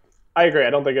don't. I agree. I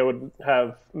don't think it would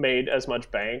have made as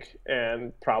much bank,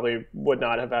 and probably would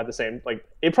not have had the same. Like,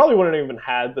 it probably wouldn't have even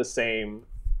had the same.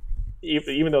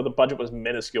 Even though the budget was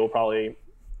minuscule, probably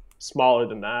smaller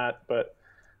than that. But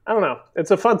I don't know.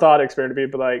 It's a fun thought experiment to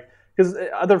be, but like, because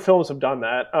other films have done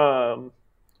that.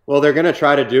 Well, they're going to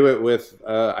try to do it with.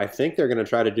 I think they're going to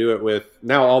try to do it with.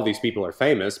 Now all these people are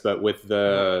famous, but with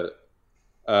the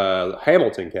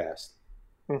Hamilton cast.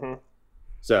 Mm-hmm.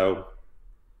 So.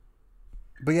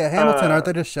 But yeah, Hamilton, aren't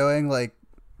they just showing like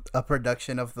a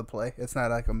production of the play? It's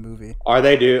not like a movie. Are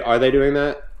they doing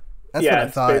that? That's what I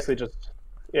it's thought. basically just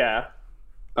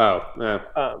Oh, no.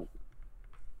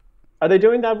 Are they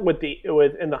doing that with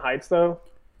In the Heights though?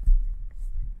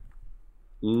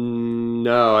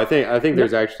 No, I think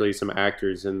there's actually some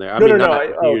actors in there. I No, mean, no, not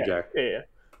no. Hugh Jackman.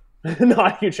 Yeah.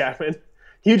 Not Hugh Jackman.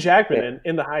 Hugh Jackman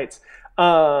in The Heights.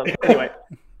 Anyway,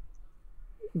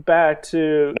 back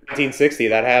to 1960.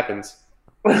 That happens.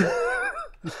 Yeah,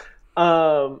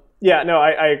 no,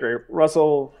 I agree.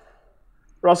 Russell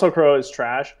Crowe is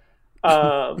trash.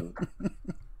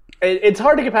 It's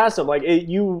hard to get past him. Like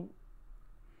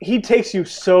he takes you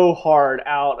so hard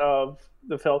out of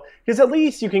the film because at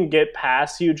least you can get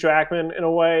past Hugh Jackman in a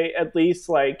way. At least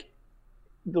like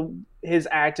his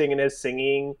acting and his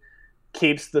singing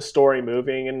keeps the story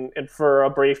moving, and for a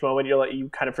brief moment you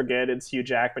kind of forget it's Hugh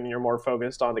Jackman and you're more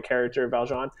focused on the character of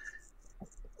Valjean.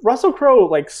 Russell Crowe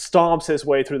like stomps his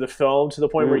way through the film to the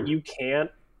point where you can't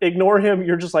ignore him.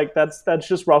 You're just like, that's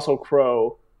just Russell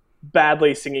Crowe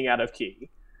badly singing out of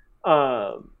key.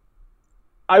 I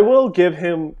will give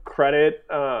him credit.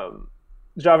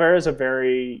 Javert is a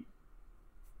very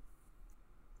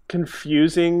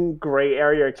confusing gray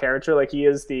area character. Like, he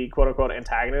is the quote unquote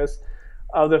antagonist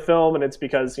of the film, and it's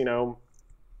because, you know,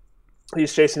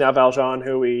 he's chasing out Valjean,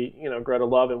 who we, you know, grow to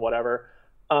love and whatever.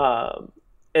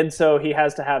 And so he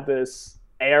has to have this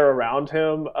air around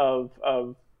him of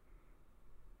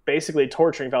basically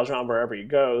torturing Valjean wherever he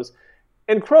goes.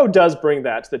 And Crowe does bring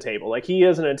that to the table. Like, he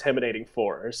is an intimidating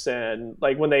force. And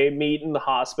like when they meet in the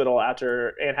hospital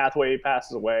after Anne Hathaway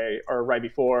passes away, or right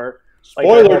before.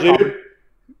 Spoiler, dude.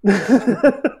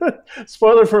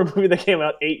 Spoiler for a movie that came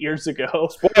out 8 years ago.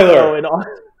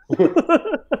 Spoiler.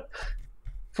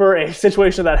 For a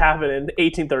situation that happened in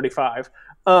 1835.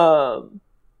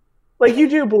 Like, you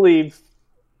do believe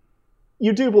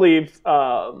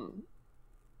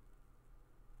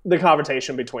the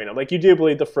confrontation between them. Like, you do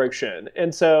believe the friction.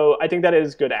 And so I think that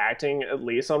is good acting, at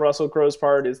least on Russell Crowe's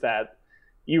part, is that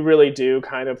you really do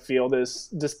kind of feel this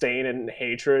disdain and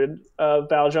hatred of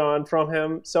Valjean from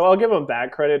him. So I'll give him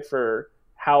that credit for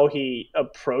how he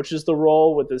approaches the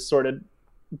role with this sort of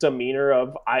demeanor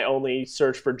of, I only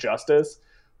search for justice.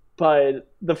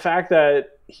 But the fact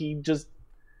that he just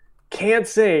can't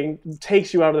sing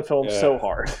takes you out of the film so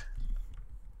hard.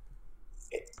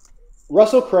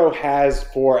 Russell Crowe has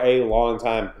for a long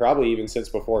time, probably even since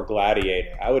before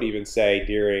Gladiator, I would even say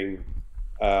during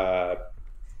LA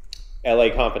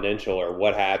Confidential or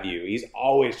what have you, he's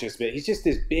always just been, he's just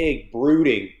this big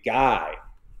brooding guy.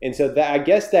 And so that, I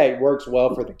guess that works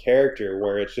well for the character,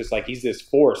 where it's just like he's this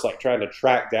force like trying to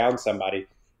track down somebody.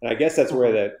 And I guess that's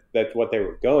where that's what they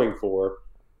were going for.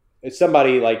 It's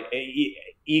somebody like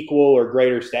equal or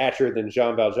greater stature than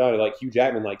Jean Valjean, like Hugh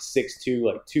Jackman, like 6'2",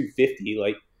 like 250,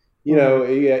 like, you know,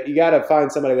 you got to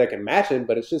find somebody that can match him.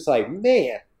 But it's just like,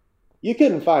 man, you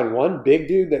couldn't find one big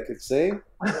dude that could sing.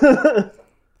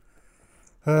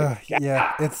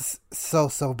 Yeah, it's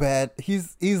so bad.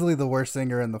 He's easily the worst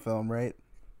singer in the film, right?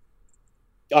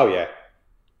 Oh yeah,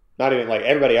 not even like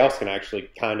everybody else can actually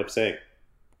kind of sing.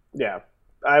 Yeah.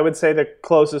 I would say the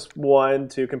closest one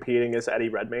to competing is Eddie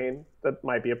Redmayne. That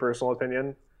might be a personal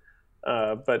opinion.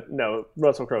 But no,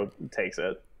 Russell Crowe takes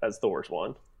it as the worst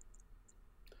one.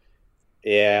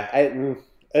 Yeah.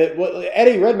 Well,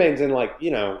 Eddie Redmayne's in like,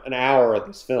 you know, an hour of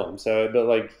this film. So, but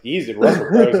like, Russell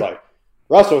Crowe's like,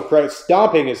 Russell Crowe,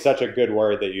 stomping is such a good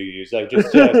word that you use. Like, He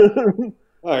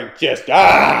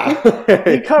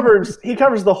covers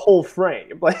the whole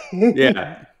frame. Like,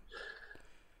 yeah.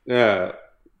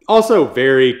 Also,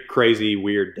 very crazy,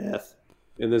 weird death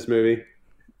in this movie.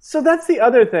 So that's the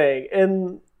other thing.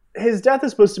 And his death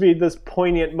is supposed to be this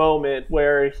poignant moment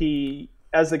where he,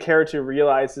 as the character,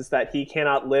 realizes that he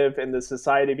cannot live in this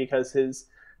society because his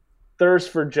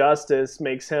thirst for justice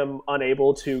makes him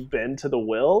unable to bend to the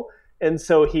will. And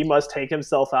so he must take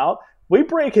himself out. We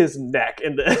break his neck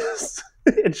in this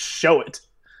and show it.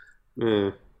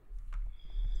 I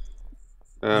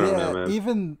don't know,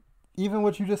 man. Even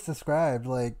what you just described,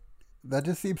 like, that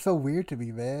just seems so weird to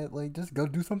me, man. Like, just go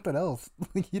do something else.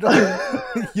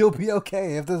 You'll be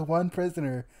okay if there's one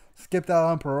prisoner skipped out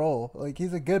on parole. Like,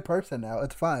 he's a good person now.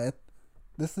 It's fine.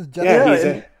 This is just Yeah,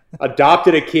 he's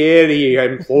adopted a kid. He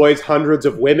employs hundreds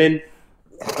of women.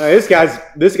 This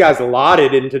guy's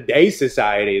lauded in today's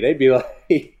society. They'd be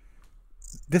like,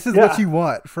 this is what you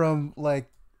want from like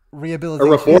a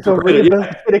rehabilitation. reformer.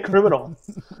 Rehabilitated criminal.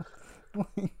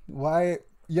 Why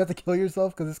you have to kill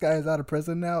yourself because this guy is out of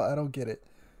prison now? I don't get it.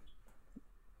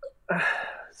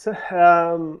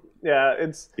 So, yeah,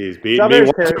 it's He's beaten John me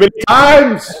Mayer's one too many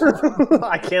times.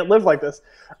 I can't live like this.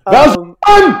 That's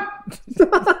fun.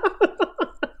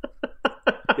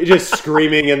 He's just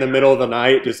screaming in the middle of the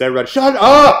night. Just everybody, shut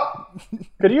up!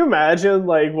 Could you imagine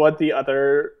like what the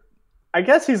other? I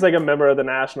guess he's like a member of the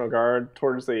National Guard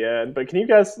towards the end, but can you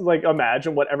guys like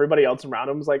imagine what everybody else around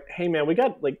him was like? Hey man, we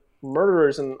got like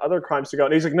murderers and other crimes to go.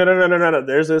 And he's like, no.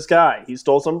 There's this guy. He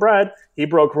stole some bread. He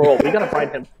broke parole. We gotta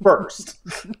find him first.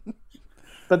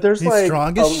 But there's He's like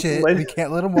strong as shit. We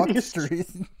can't let him walk the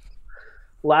streets.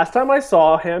 Last time I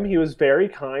saw him, he was very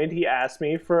kind. He asked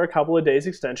me for a couple of days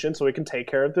extension so we can take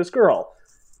care of this girl.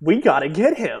 We gotta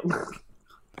get him.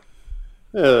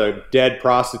 A dead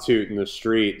prostitute in the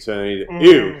street saying,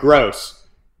 ew, gross.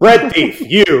 Bread thief,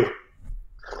 you.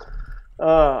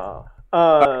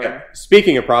 Okay.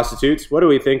 Speaking of prostitutes, what do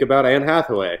we think about Anne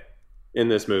Hathaway in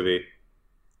this movie?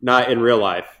 Not in real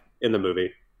life, in the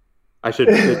movie. I should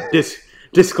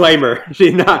disclaimer.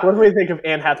 She's not. What do we think of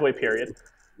Anne Hathaway? Period.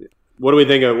 What do we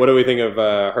think of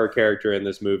her character in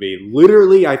this movie?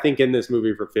 Literally, I think in this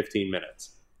movie for 15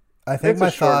 minutes. I think It's my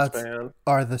a short thoughts span.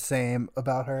 are the same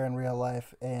about her in real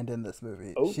life and in this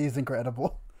movie. Oh. She's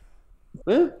incredible.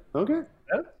 Okay.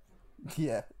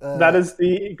 Yeah, That is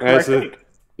the correct take.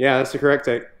 Yeah, that's the correct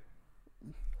take.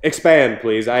 Expand,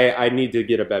 please. I need to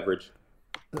get a beverage.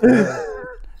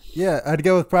 Yeah, I'd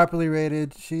go with properly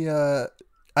rated. She, I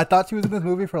thought she was in this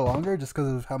movie for longer just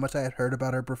because of how much I had heard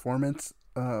about her performance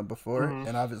before,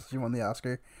 and obviously she won the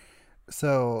Oscar.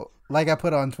 So, like I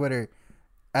put on Twitter,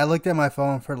 I looked at my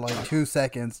phone for like 2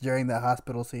 seconds during that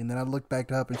hospital scene. Then I looked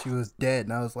back up and she was dead,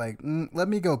 and I was like, "Let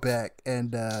me go back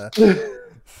and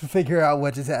figure out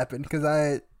what just happened."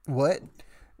 Because But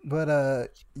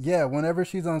yeah, whenever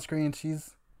she's on screen,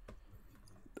 she's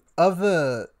of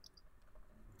the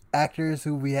actors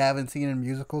who we haven't seen in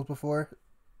musicals before.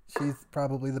 She's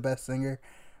probably the best singer.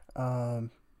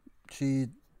 She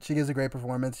gives a great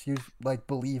performance. You like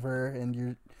believe her, and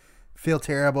you feel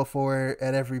terrible for her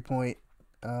at every point.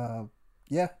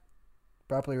 Yeah,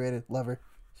 properly rated. Love her.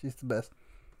 She's the best.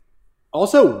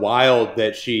 Also wild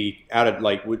that she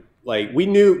we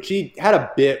knew she had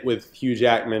a bit with Hugh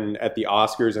Jackman at the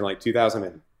Oscars in like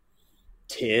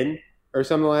 2010 or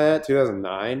something like that,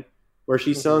 2009, where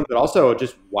she sung, but also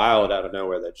just wild out of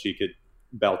nowhere that she could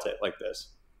belt it like this.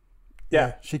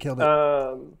 Yeah, she killed it.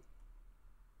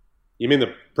 You mean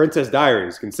the Princess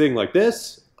Diaries can sing like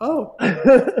this? Oh.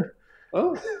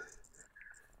 Oh.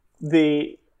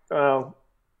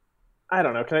 I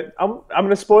don't know. I'm going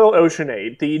to spoil Ocean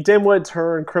 8. The Dimwit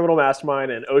turned criminal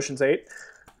mastermind in Ocean's 8.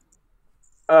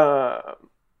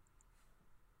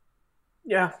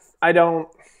 Yeah, I don't.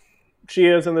 She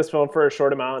is in this film for a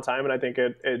short amount of time, and I think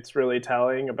it's really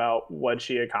telling about what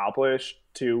she accomplished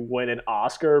to win an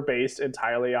Oscar based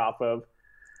entirely off of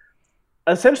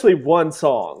essentially one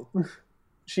song.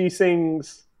 She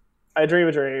sings "I Dream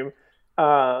a Dream."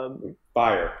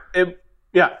 Fire.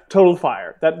 Yeah, total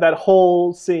fire. That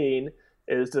whole scene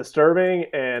is disturbing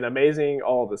and amazing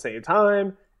all at the same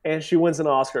time, and she wins an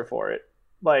Oscar for it.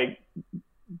 Like,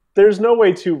 there's no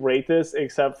way to rate this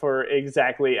except for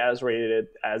exactly as rated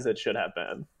as it should have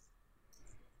been.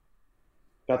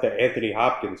 Got the Anthony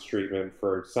Hopkins treatment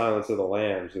for Silence of the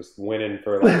Lambs, just winning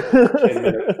for like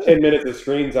 10 minutes of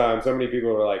screen time. So many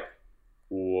people were like,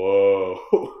 whoa.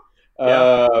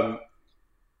 Yeah.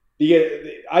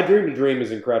 I Dream a Dream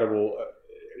is incredible.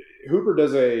 Hooper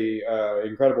does a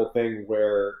incredible thing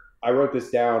where I wrote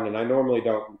this down, and I normally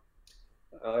don't.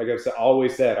 Like I've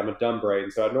always said, I'm a dumb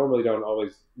brain, so I normally don't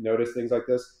always notice things like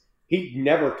this. He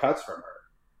never cuts from her,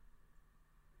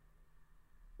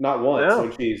 not once. No.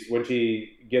 When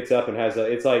she gets up and has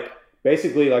it's like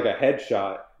basically like a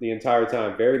headshot the entire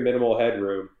time. Very minimal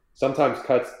headroom. Sometimes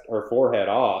cuts her forehead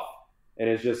off, and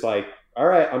it's just like, all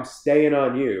right, I'm staying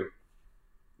on you.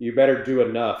 You better do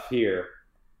enough here.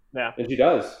 Yeah, and she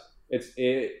does.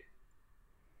 It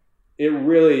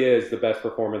really is the best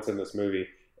performance in this movie.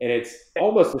 And it's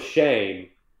almost a shame.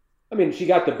 I mean, she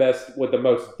got the best with the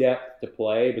most depth to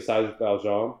play besides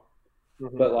Valjean.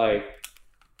 Mm-hmm. But, like,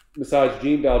 besides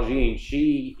Jean Valjean,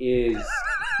 she is...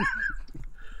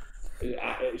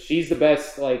 she's the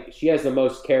best. Like, she has the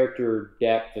most character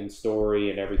depth and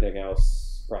story and everything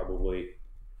else, probably.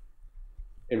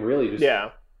 And really just...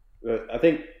 Yeah. I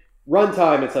think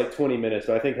runtime it's like 20 minutes,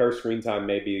 but I think her screen time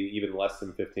may be even less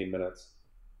than 15 minutes.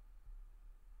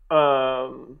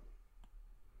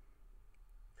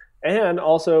 And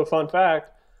also, fun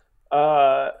fact,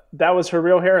 that was her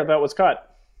real hair that was cut.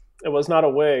 It was not a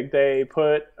wig. They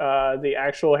put the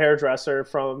actual hairdresser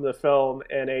from the film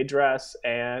in a dress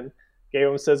and gave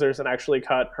him scissors and actually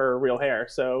cut her real hair.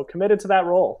 So committed to that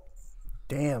role.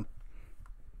 Damn.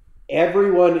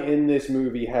 Everyone in this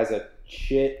movie has a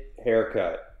shit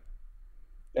haircut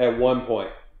at one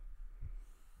point.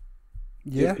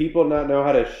 Yeah. Do people not know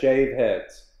how to shave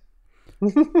heads?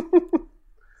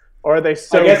 Or are they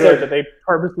so good that they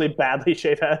purposely badly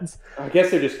shave heads? I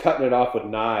guess they're just cutting it off with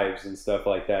knives and stuff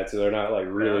like that, so they're not like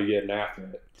really getting after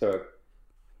it. So,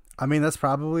 I mean, that's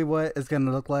probably what it's going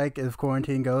to look like if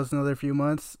quarantine goes another few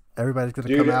months. Everybody's going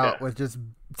to come out with just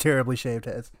terribly shaved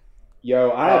heads.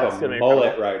 Yo, I have a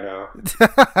mullet right now.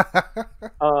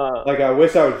 Like, I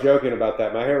wish I was joking about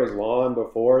that. My hair was long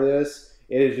before this.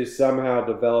 It has just somehow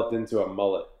developed into a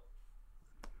mullet.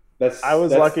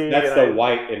 Lucky. That's the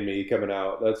white in me coming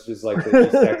out. That's just like the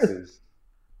East Texas.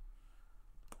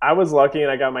 I was lucky, and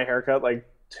I got my haircut like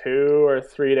 2 or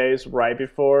 3 days right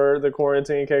before the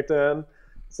quarantine kicked in.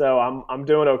 So I'm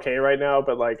doing okay right now,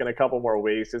 but like in a couple more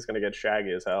weeks, it's gonna get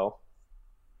shaggy as hell.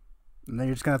 And then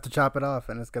you're just gonna have to chop it off,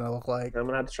 and it's gonna look like I'm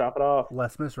gonna have to chop it off.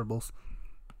 less miserables.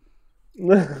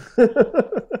 Yeah,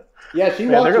 she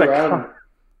walked around.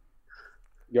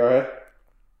 Go ahead.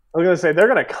 I was gonna say they're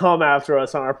gonna come after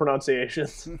us on our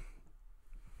pronunciations.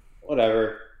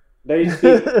 Whatever. They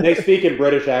speak in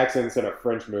British accents in a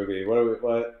French movie.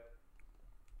 What?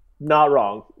 Not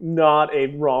wrong. Not a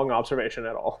wrong observation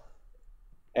at all.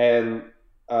 And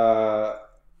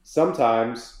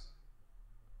sometimes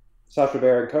Sacha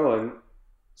Baron Cohen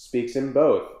speaks in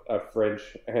both a French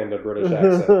and a British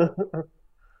accent.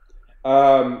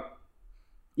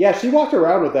 Yeah, she walked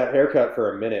around with that haircut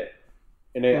for a minute.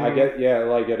 And I get,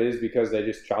 like it is because they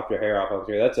just chopped your hair off on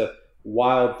screen. That's a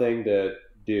wild thing to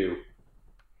do.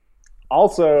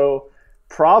 Also,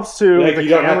 props to like, the you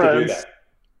don't cameras. have to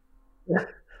do that.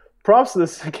 Props to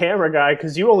this camera guy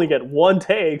because you only get one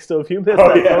take. So if you miss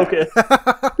focus,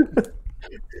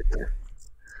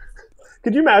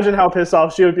 could you imagine how pissed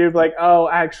off she would be? Like, oh,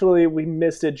 actually, we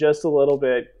missed it just a little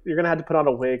bit. You're gonna have to put on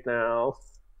a wig now.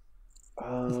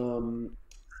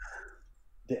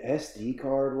 The SD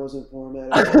card wasn't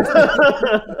formatted.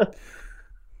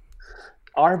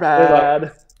 Our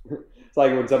bad. It's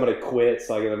like when somebody quits,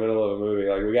 like in the middle of a movie.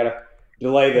 Like, we gotta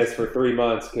delay this for 3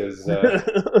 months because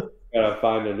gotta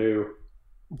find a new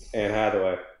Anne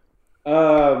Hathaway.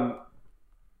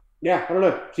 Yeah, I don't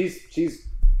know. She's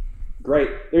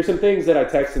great. There's some things that I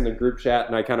texted in the group chat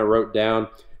and I kind of wrote down.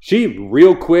 She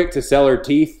real quick to sell her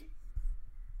teeth.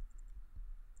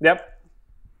 Yep.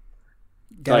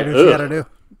 Gotta do what you gotta do.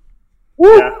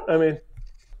 Woo! Yeah, I mean,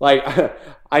 like,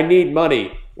 I need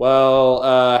money. Well,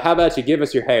 how about you give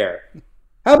us your hair?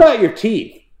 How about your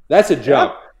teeth? That's a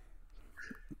jump.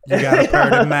 You got a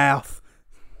purty mouth.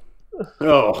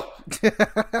 Oh.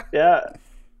 Yeah.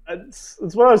 It's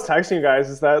what I was texting you guys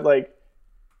is that, like,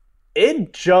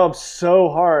 it jumps so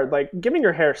hard. Like, giving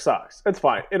your hair sucks. It's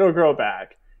fine. It'll grow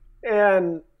back.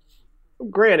 And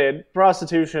granted,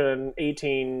 prostitution,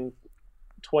 18,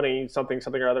 20, something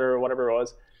or other, or whatever it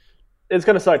was, it's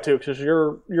going to suck too because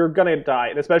you're going to die.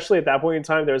 And especially at that point in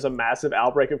time, there's a massive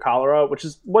outbreak of cholera, which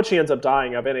is what she ends up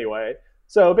dying of anyway.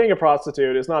 So being a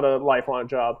prostitute is not a lifelong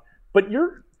job. But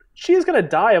she's going to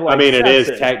die of, like, sepsis. It is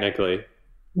technically.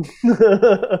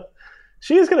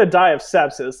 She is going to die of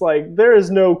sepsis. Like, there is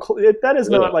that is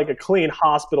not like a clean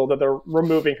hospital that they're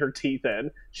removing her teeth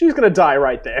in. She's going to die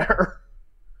right there.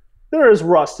 There is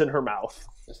rust in her mouth.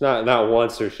 It's not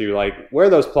once or she like, where are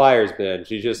those pliers been?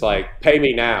 She's just like, pay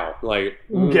me now. Like,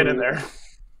 get in there.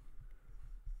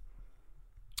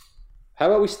 How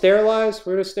about we sterilize?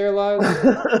 We're going to sterilize?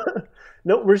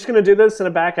 Nope, we're just going to do this in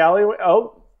a back alleyway.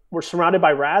 Oh, we're surrounded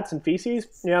by rats and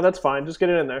feces? Yeah, that's fine. Just get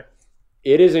it in there.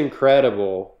 It is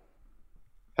incredible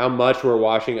how much we're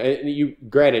washing.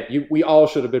 Granted, we all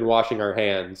should have been washing our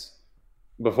hands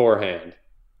beforehand.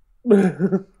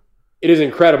 It is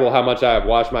incredible how much I have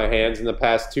washed my hands in the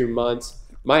past 2 months.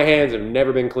 My hands have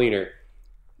never been cleaner.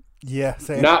 Yeah,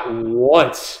 same. Not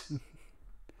once.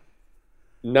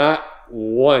 Not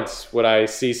once would I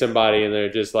see somebody and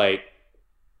they're just like,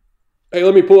 hey,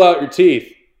 let me pull out your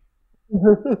teeth.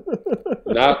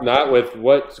 Not with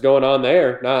what's going on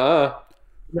there. Nuh-uh.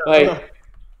 Like,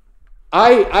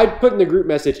 I put in the group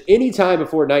message, any time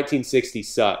before 1960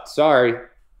 sucked. Sorry.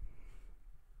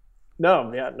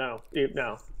 No.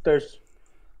 There's,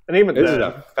 and even this is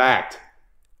a fact.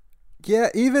 Yeah,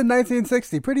 even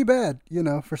 1960, pretty bad,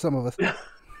 for some of us.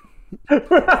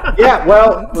 Yeah,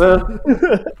 well,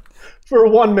 For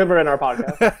one member in our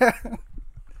podcast.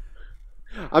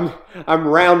 I'm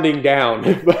rounding down,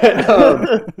 but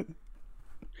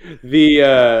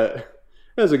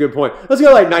that's a good point. Let's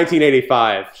go like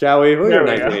 1985, shall we? We'll go There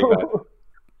we 1985. go.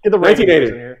 Get the rating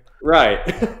in here. Right.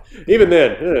 Even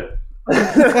then,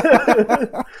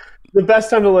 The best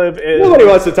time to live is nobody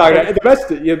wants to talk about it.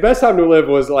 The best time to live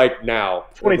was like now.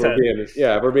 2010.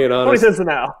 If we're being honest. 20 cents an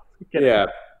hour. Yeah.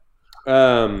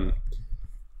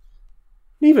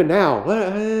 Even now,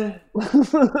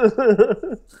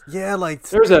 Yeah, like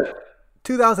there's a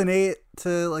 2008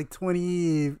 to like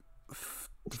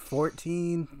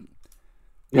 2014.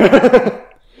 There's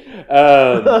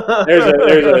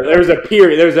a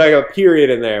period. There's like a period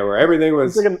in there where everything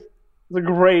was It's a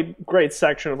great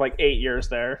section of like 8 years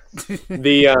there.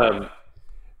 I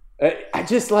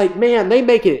just like, man, they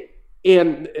make it,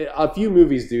 and a few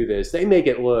movies do this. They make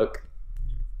it look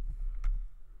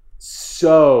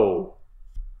so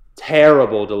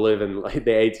terrible to live in like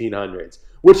the 1800s,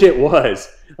 which it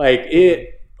was. Like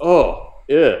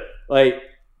like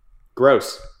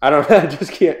gross. I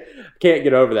just can't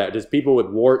get over that. Just people with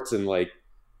warts and like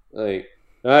I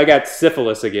got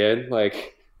syphilis again.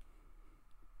 Like,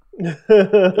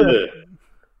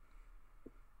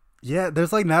 Yeah,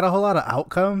 there's like not a whole lot of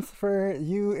outcomes for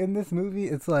you in this movie.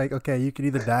 It's like, okay, you can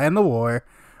either die in the war,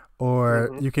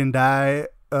 or you can die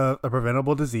of a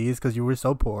preventable disease because you were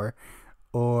so poor,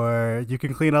 or you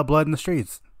can clean up blood in the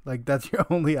streets. Like, that's your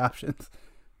only options.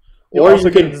 You also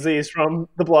get a disease from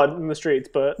the blood in the streets,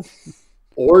 but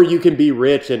or you can be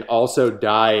rich and also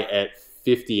die at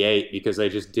 58 because they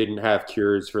just didn't have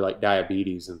cures for like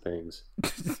diabetes and things.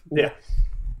 Yeah.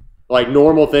 Like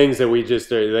normal things that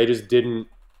they just didn't.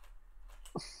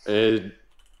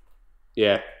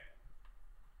 Yeah.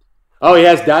 Oh, he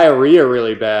has diarrhea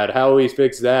really bad. How will he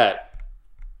fix that?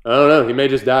 I don't know. He may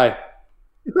just die.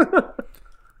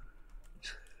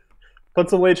 Put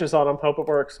some leeches on him. Hope it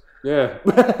works. Yeah.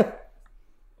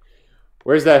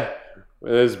 Where's that?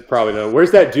 There's probably no.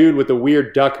 Where's that dude with the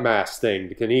weird duck mask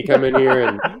thing? Can he come in here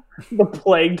and The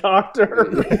plague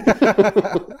doctor.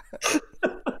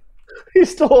 He's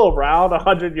still around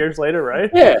 100 years later, right?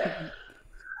 Yeah.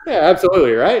 Yeah,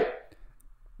 absolutely, right?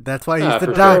 That's why he's the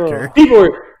for doctor.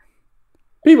 Sure.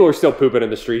 People are still pooping in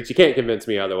the streets. You can't convince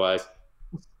me otherwise.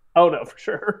 Oh no, for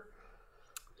sure.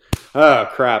 Oh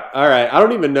crap! All right, I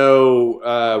don't even know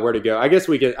where to go. I guess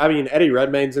we could. I mean, Eddie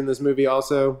Redmayne's in this movie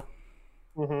also.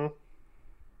 Mm-hmm.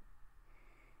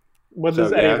 With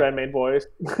his Eddie Redmayne voice,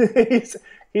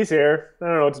 he's here. I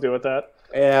don't know what to do with that.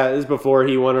 Yeah, this is before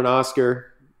he won an Oscar.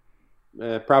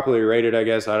 Properly rated, I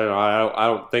guess. I don't know. I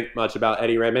don't think much about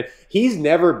Eddie Redmayne. He's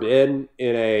never been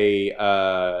in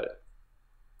a.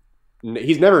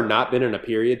 He's never not been in a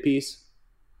period piece.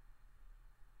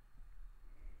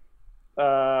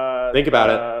 Think about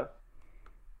it.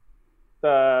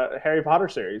 The Harry Potter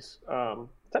series.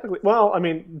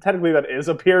 Technically that is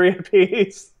a period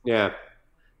piece. Yeah.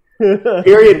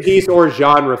 Period piece or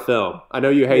genre film. I know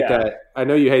you hate that. I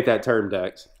know you hate that term,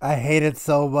 Dex. I hate it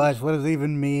so much. What does it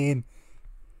even mean?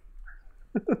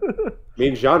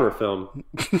 Means genre film.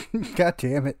 God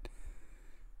damn it.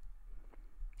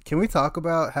 Can we talk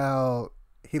about how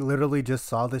he literally just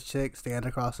saw this chick stand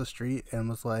across the street and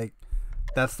was like,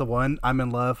 that's the one. I'm in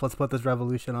love. Let's put this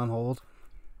revolution on hold.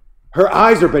 Her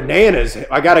eyes are bananas.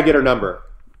 I gotta get her number.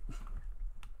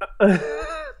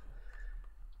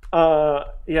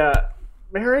 Yeah.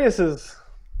 Marius is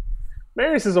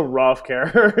a rough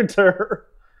character.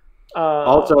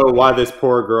 Also, why this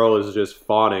poor girl is just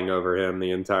fawning over him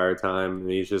the entire time. And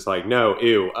he's just like, no,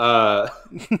 ew. I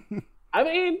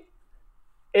mean,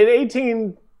 in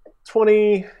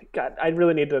 1820, God, I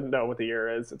really need to know what the year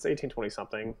is. It's 1820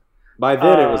 something. By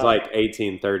then, it was like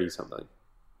 1830 something.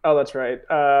 Oh, that's right.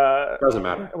 Doesn't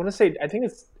matter. I want to say, I think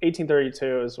it's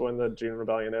 1832 is when the June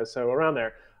Rebellion is, so around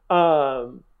there. I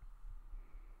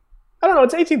don't know.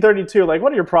 It's 1832. Like,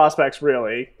 what are your prospects,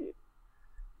 really?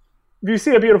 If you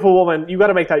see a beautiful woman, you got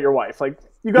to make that your wife. Like,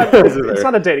 you got. It's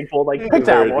not a dating pool. Like, pick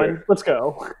that one. Let's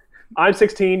go. I'm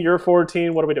 16. You're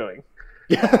 14. What are we doing?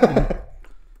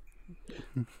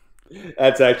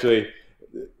 That's actually.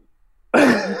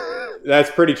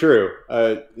 That's pretty true.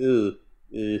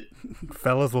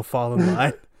 Fellas will fall in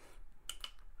line.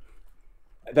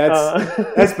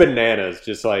 That's bananas.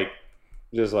 Just like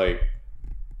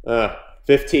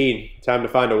 15. Time to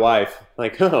find a wife.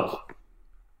 Like, oh.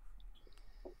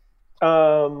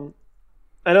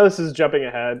 I know this is jumping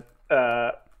ahead.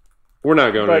 We're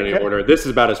not going in any order. This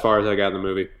is about as far as I got in the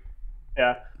movie.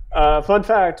 Yeah. Fun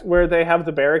fact: where they have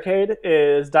the barricade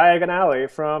is Diagon Alley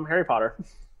from Harry Potter.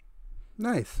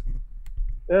 Nice.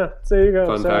 Yeah, so there you go.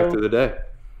 Fun So fact of the day.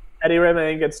 Eddie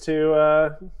Redmayne gets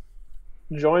to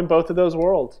join both of those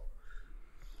worlds.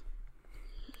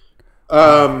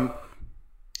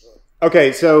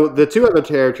 Okay, so the two other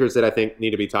characters that I think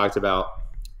need to be talked about,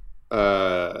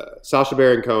 Sacha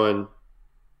Baron Cohen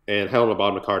and Helena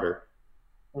Bonham Carter.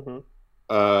 Mm-hmm.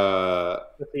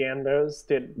 The The Theandos,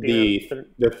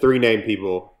 the three named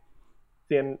people,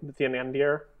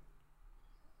 Theanandir.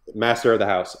 Master of the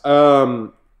House.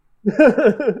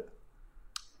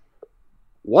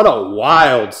 What a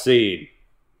wild scene!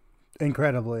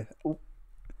 Incredibly.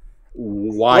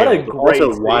 Wild, What a great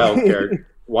also scene.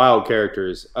 wild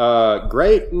characters.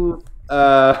 Great.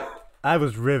 I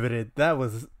was riveted. That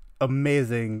was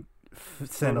amazing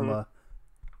cinema.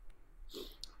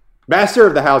 Master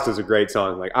of the House is a great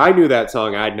song. Like, I knew that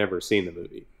song. I'd never seen the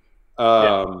movie.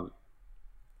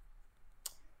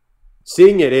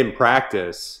 Seeing it in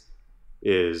practice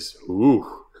is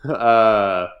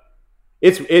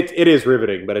it is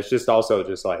riveting, but it's just also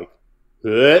just like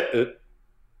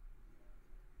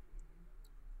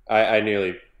I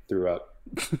nearly threw up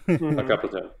a couple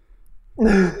times.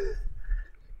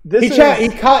 They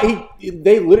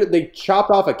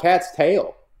chopped off a cat's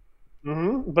tail.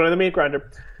 But in the meat grinder.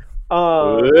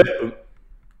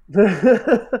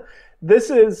 This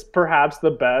is perhaps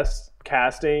the best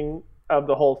casting of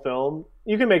the whole film.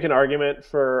 You can make an argument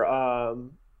for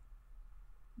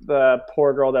the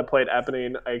poor girl that played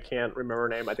Eponine. I can't remember her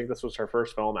name. I think this was her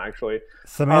first film, actually.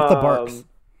 Samantha Barks.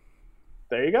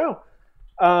 There you go.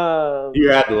 You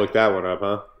had to look that one up,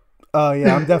 huh? Oh,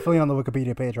 yeah. I'm definitely on the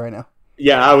Wikipedia page right now.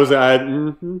 Yeah, I was.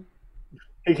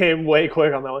 He came way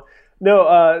quick on that one.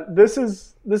 No, this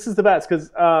is the best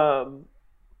because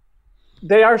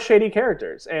they are shady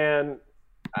characters, and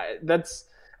Helena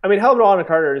Bonham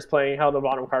Carter is playing Helena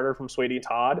Bonham Carter from Sweeney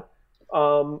Todd.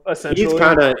 Essentially,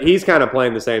 he's kind of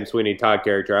playing the same Sweeney Todd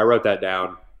character. I wrote that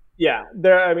down. Yeah,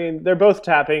 they're both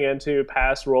tapping into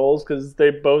past roles because they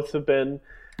both have been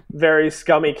very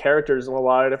scummy characters in a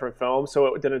lot of different films.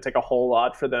 So it didn't take a whole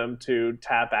lot for them to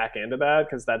tap back into that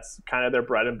because that's kind of their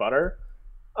bread and butter.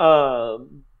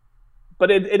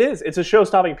 But it's a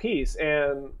show-stopping piece,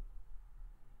 and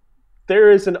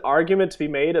there is an argument to be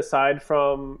made aside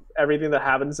from everything that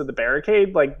happens at the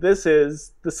barricade. Like, this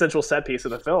is the central set piece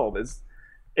of the film.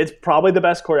 It's probably the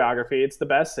best choreography. It's the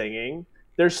best singing.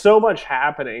 There's so much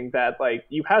happening that, like,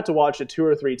 you had to watch it 2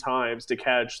 or 3 times to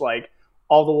catch, like,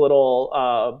 all the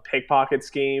little pickpocket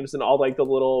schemes and all, like, the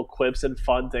little quips and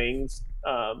fun things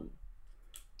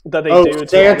that they do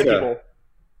to all the people.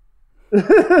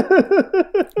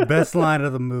 Best line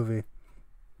of the movie.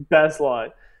 Best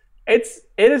line. It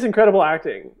is incredible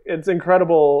acting. It's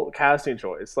incredible casting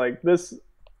choice. Like, this,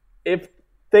 if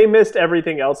they missed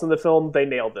everything else in the film, they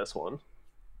nailed this one.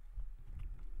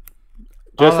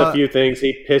 Just a few things.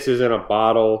 He pisses in a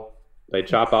bottle. They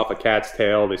chop off a cat's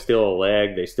tail. They steal a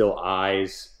leg. They steal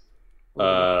eyes.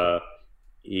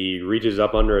 He reaches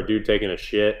up under a dude taking a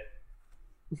shit.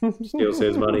 Steals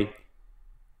his money.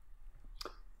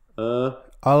 All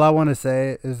I want to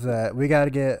say is that we got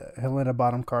to get Helena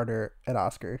Bonham Carter an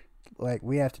Oscar. Like,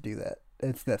 we have to do that.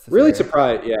 It's necessary. Really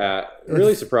surprised. Yeah,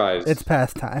 really surprised. It's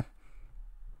past time.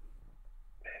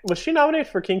 Was she nominated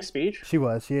for King's Speech? She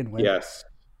was. She didn't win. Yes.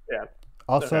 Yeah.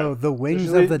 Also, Okay. The Wings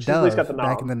She's of the at least got Dove the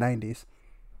back nom. in the 90s.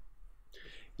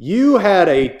 You had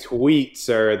a tweet,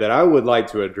 sir, that I would like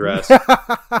to address.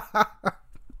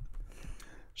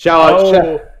 Shall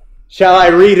I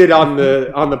read it on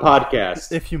the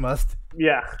podcast? If you must.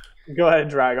 Yeah. Go ahead and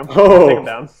drag him. Oh. Take him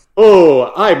down.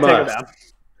 Oh, I Take him must. down.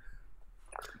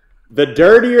 The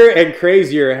dirtier and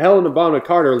crazier Helena Bonham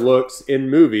Carter looks in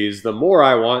movies, the more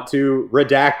I want to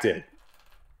redact it.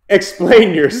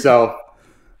 Explain yourself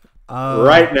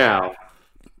right now.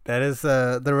 That is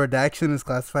the redaction is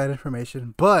classified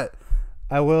information, but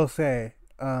I will say,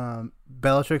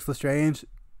 Bellatrix Lestrange,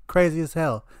 crazy as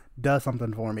hell, does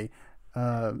something for me.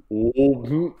 That's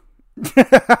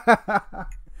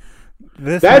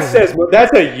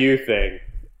a you thing.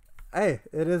 Hey,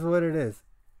 it is what it is.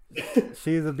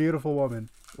 She's a beautiful woman.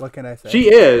 What can I say? She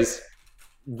is.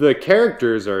 The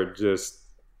characters are just.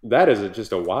 That is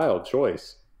just a wild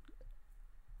choice.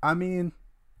 I mean,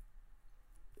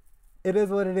 it is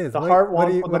what it is. The What heart do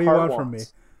wants you, what what the do you heart want from me?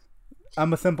 wants.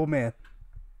 I'm a simple man.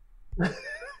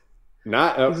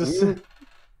 Not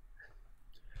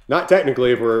not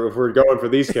technically if we're going for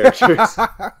these characters.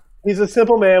 He's a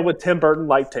simple man with Tim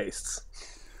Burton-like tastes.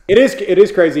 It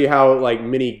is crazy how, like,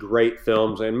 many great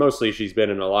films, and mostly she's been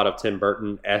in a lot of Tim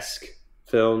Burton-esque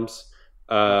films,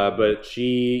 But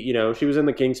she was in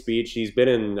The King's Speech. She's been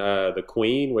in The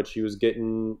Queen, which she was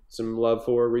getting some love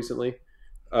for recently.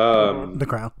 The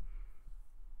Crown.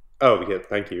 Oh, yeah,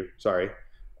 thank you. Sorry.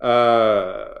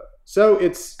 So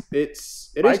it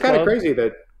is kind of crazy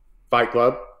that Fight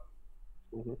Club,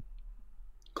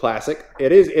 classic.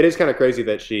 It is kind of crazy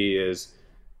that she is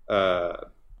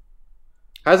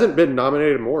hasn't been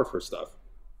nominated more for stuff.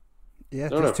 Yeah,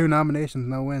 just 2 nominations,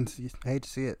 no wins. You hate to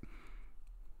see it.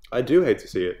 I do hate to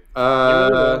see it.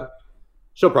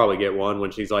 She'll probably get one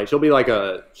when she's like she'll be like in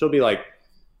her 70s.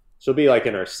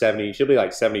 She'll be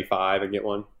like 75 and get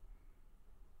one.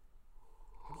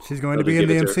 She's going to be in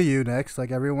the MCU next, like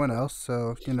everyone else.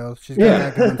 So she's got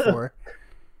that going for her.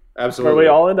 Absolutely. Where we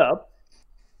all end up.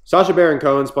 Sacha Baron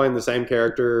Cohen's playing the same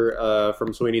character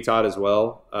from Sweeney Todd as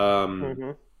well.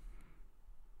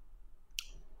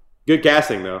 Good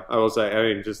casting, though, I will say. I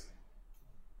mean, just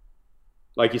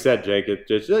like you said, Jake,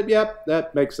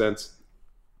 that makes sense.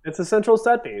 It's a central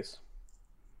set piece.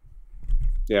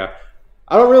 Yeah.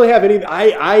 I don't really have any...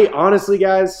 I honestly,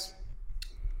 guys,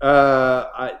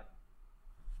 I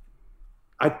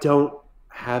don't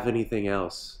have anything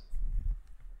else.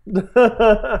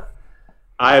 I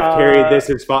have carried this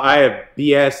as far... I have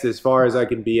BS'd as far as I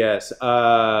can BS.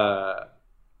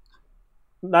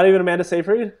 Not even Amanda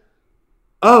Seyfried?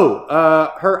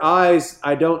 Her eyes,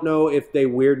 I don't know if they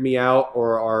weird me out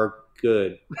or are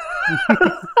good.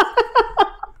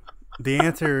 The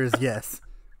answer is yes.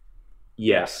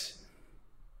 Yes.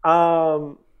 Is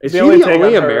The she only the thing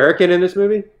only I've heard- American in this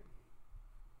movie?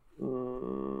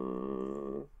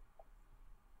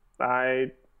 I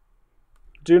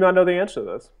do not know the answer to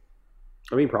this.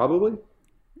 I mean, probably.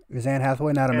 Is Anne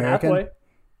Hathaway not Anne American? Hathaway?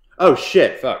 Oh,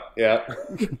 shit. Fuck. Yeah.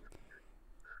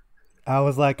 I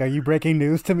was like, are you breaking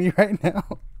news to me right now?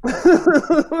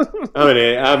 I'm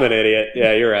an idiot.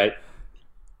 Yeah, you're right.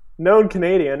 Known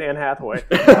Canadian, Anne Hathaway.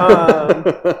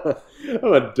 That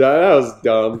was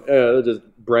dumb. Just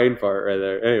brain fart right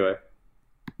there. Anyway,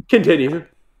 continue.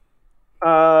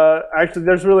 Actually,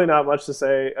 there's really not much to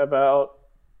say about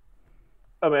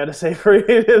Amanda Seyfried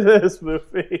in this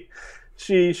movie.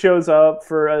 She shows up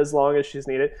for as long as she's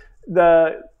needed.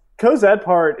 The Cosette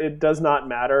part, it does not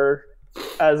matter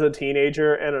as a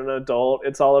teenager and an adult.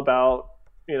 It's all about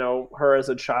her as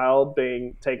a child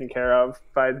being taken care of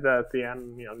by the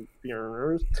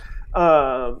earners.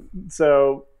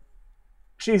 So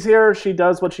she's here. She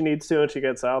does what she needs to, and she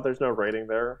gets out. There's no rating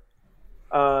there.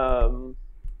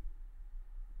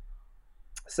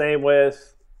 Same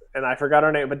with, and I forgot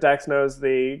her name, but Dex knows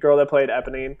the girl that played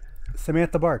Eponine.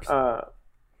 Samantha Barks. Yeah.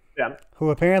 Who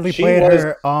apparently She played was-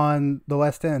 her on the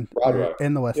West End. Broadway.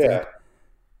 In the West Yeah. End.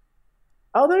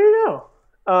 Oh, there you go.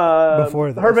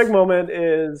 Before this. Her big moment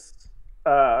is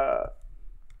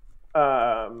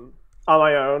On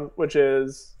My Own, which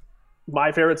is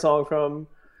my favorite song from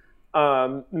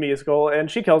the musical, and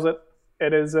she kills it.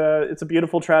 It's a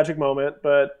beautiful, tragic moment,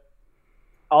 but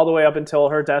all the way up until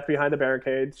her death behind the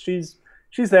barricade, she's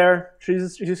there.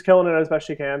 She's killing it as best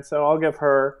she can. So I'll give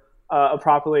her a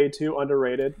properly to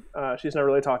underrated. She's never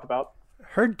really talked about.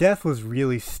 Her death was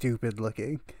really stupid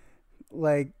looking.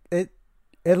 Like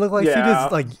it looked like she Yeah.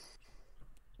 just like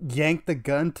yanked the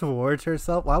gun towards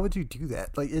herself. Why would you do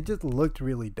that? Like it just looked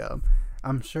really dumb.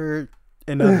 I'm sure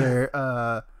in other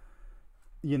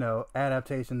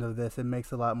adaptations of this it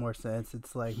makes a lot more sense.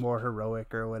 It's like more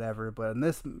heroic or whatever, but in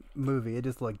this movie it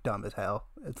just looked dumb as hell.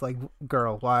 It's like,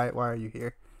 girl, why are you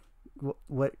here?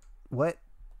 What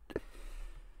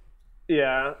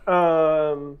Yeah.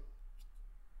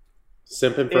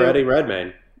 Simping for Eddie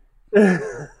Redmayne.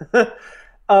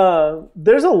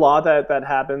 There's a lot that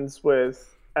happens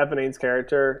with Eponine's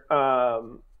character.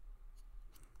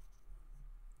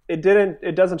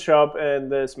 It doesn't show up in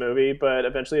this movie, but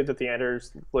eventually the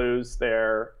Theanders lose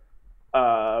their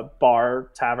bar,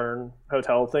 tavern,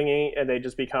 hotel thingy, and they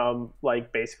just become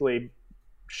like basically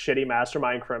shitty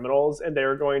mastermind criminals, and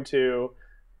they're going to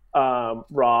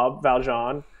rob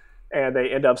Valjean, and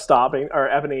they end up stopping, or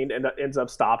Eponine ends up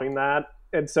stopping that,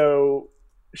 and so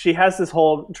she has this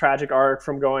whole tragic arc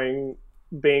from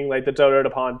being like the doted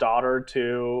upon daughter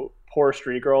to poor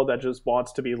street girl that just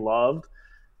wants to be loved.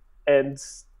 And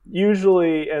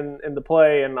usually in the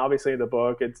play, and obviously in the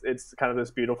book, it's kind of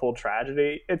this beautiful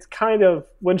tragedy. It's kind of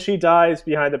when she dies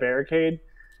behind the barricade,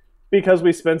 because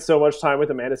we spend so much time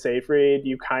with Amanda Seyfried,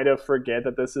 you kind of forget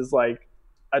that this is like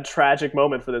a tragic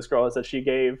moment for this girl, is that she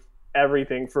gave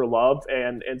everything for love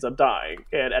and ends up dying.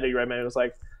 And Eddie Redmayne was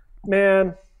like,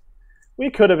 man, we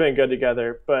could have been good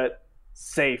together, but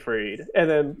Seyfried, and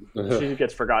then she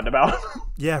gets forgotten about.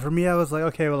 Yeah, for me, I was like,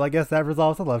 okay, well, I guess that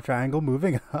resolves the love triangle.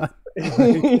 Moving on.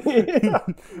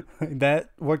 That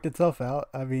worked itself out.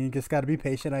 I mean, you just got to be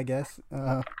patient, I guess.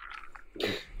 But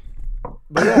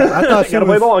yeah, I thought she Gotta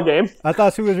play the long game. I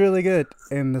thought she was really good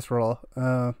in this role,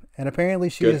 and apparently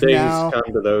she Good is things now.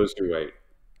 come to those who wait.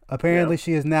 Apparently,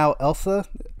 she is now Elsa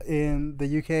in the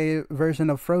UK version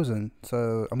of Frozen.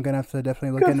 So I'm gonna have to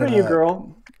definitely look Good into for that. you,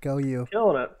 girl. Go you,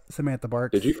 Killing it. Samantha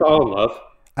Barks. Did you fall in love?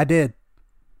 I did.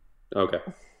 Okay.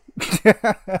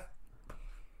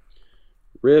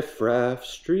 Riff raff,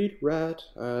 street rat.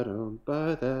 I don't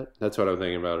buy that. That's what I'm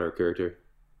thinking about her character.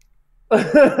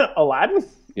 Aladdin.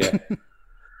 Yeah.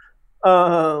 I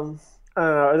don't know.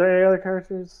 Are there any other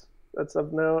characters that's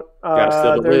of note? Gotta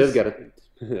still to live.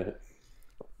 Gotta.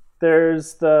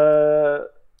 There's the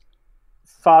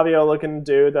Fabio-looking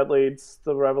dude that leads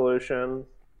the revolution.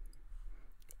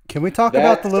 Can we talk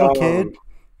about the little kid?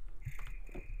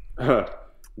 The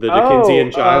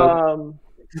Dickensian child.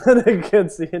 The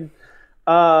Dickensian.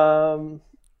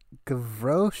 Gavroche.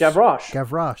 Gavroche.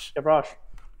 Gavroche.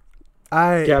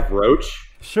 Gavroche.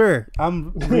 Sure,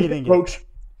 I'm reading it. Roach.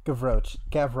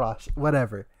 Gavroche.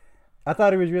 Whatever. I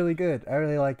thought he was really good. I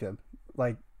really liked him.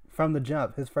 Like from the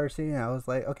jump, his first scene, I was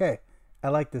like, okay, I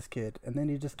like this kid, and then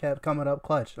he just kept coming up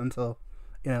clutch until,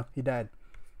 he died.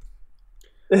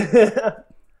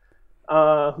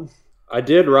 I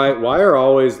did write. Why are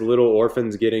always little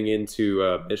orphans getting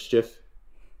into mischief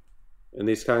in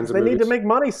these kinds of They movies? need to make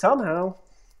money somehow.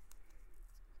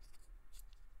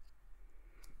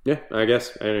 Yeah, I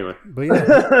guess. Anyway, But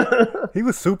yeah, he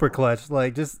was super clutch,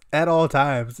 like just at all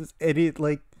times. This idiot,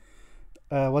 like,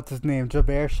 what's his name?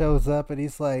 Jabber shows up and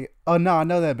he's like, "Oh no, I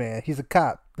know that man. He's a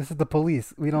cop. This is the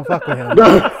police. We don't fuck with him."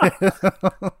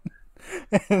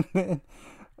 And then,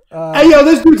 hey yo,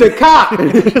 this dude's a cop.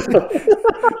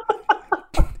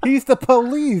 he's the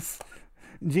police.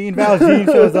 Gene Valjean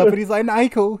shows up and he's like, "Nah, he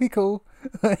cool. He cool."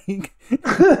 Like,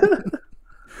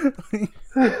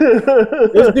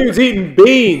 This dude's eating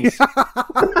beans.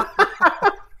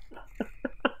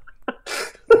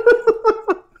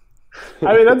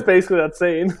 I mean, that's basically that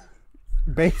scene.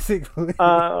 basically.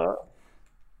 No,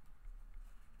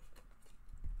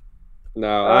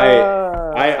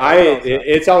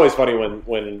 it's always funny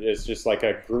when it's just like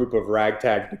a group of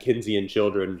ragtag Dickensian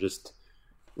children just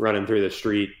running through the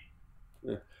street.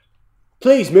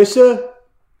 Please, mister.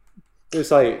 It's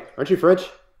like, aren't you French?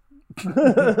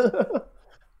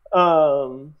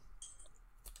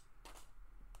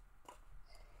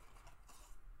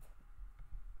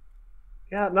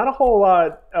 Yeah, not a whole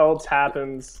lot else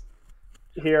happens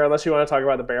here unless you want to talk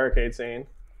about the barricade scene.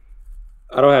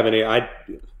 I don't have any. I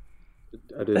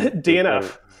didn't.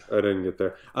 DNF. I didn't get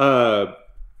there.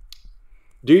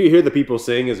 Do You Hear the People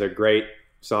Sing is a great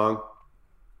song.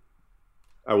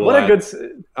 I will. What add. a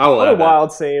good, I will what a add that.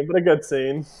 wild scene, but a good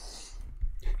scene.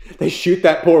 They shoot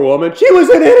that poor woman. She was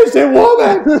an innocent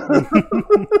woman.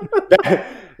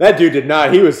 that dude did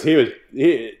not. He was.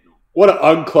 What an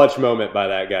unclutch moment by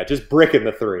that guy. Just bricking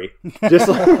the three. Just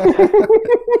like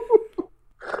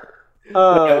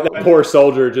that poor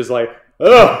soldier. Just like,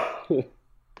 ugh.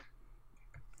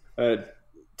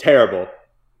 Terrible.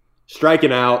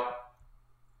 Striking out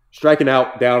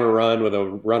down a run with a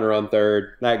runner on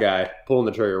third. That guy pulling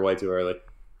the trigger way too early.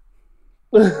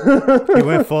 He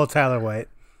went full Tyler White.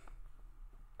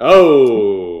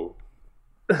 Oh.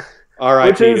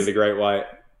 R.I.P. Which is- to the Great White.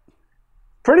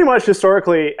 Pretty much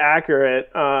historically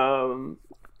accurate. The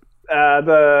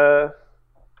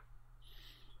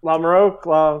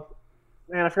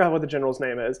man, I forgot what the general's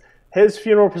name is. His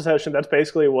funeral procession, that's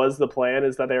basically was the plan,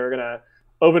 is that they were going to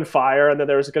open fire and then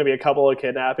there was going to be a couple of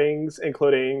kidnappings,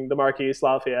 including the Marquise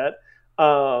Lafayette.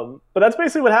 But that's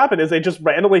basically what happened, is they just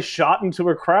randomly shot into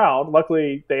a crowd.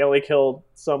 Luckily, they only killed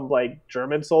some like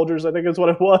German soldiers, I think is what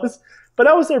it was. But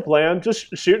that was their plan, just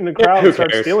shoot in the crowd Who and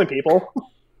start cares? stealing people.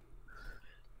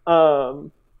 So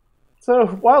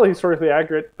wildly historically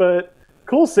accurate, but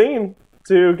cool scene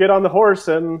to get on the horse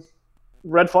and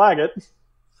red flag it.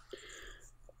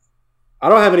 I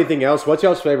don't have anything else. What's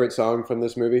y'all's favorite song from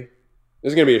this movie?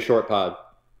 This is going to be a short pod.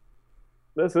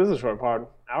 This is a short pod,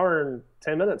 hour and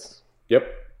 10 minutes.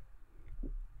 Yep.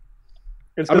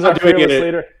 It's I'm because not our doing fearless it-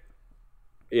 leader.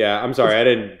 Yeah, I'm sorry. I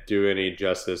didn't do any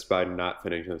justice by not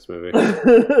finishing this movie.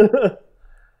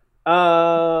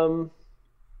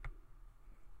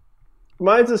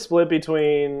 Mine's a split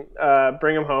between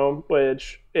Bring 'Em Home,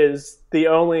 which is the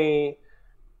only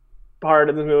part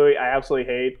of the movie I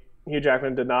absolutely hate. Hugh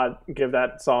Jackman did not give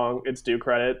that song its due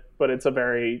credit, but it's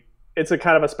a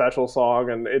kind of a special song,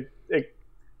 and it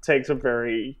takes a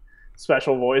very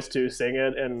special voice to sing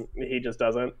it, and he just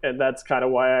doesn't. And that's kind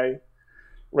of why I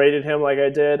rated him like I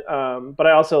did. But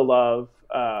I also love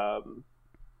On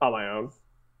My Own.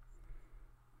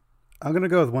 I'm gonna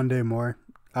go with One Day More.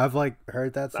 I've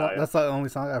heard that song. Oh, yeah. That's the only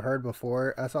song I've heard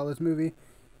before I saw this movie.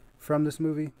 From this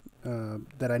movie,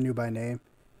 that I knew by name,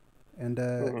 and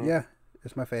yeah,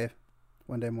 it's my fave.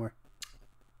 One Day More.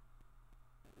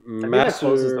 I think that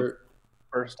closes the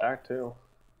first act too.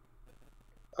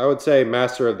 I would say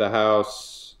Master of the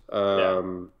House,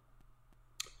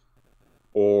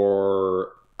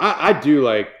 or I do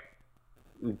like.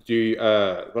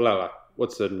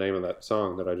 What's the name of that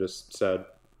song that I just said?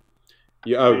 Do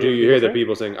you hear the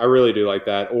people sing? I really do like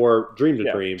that. Or Dream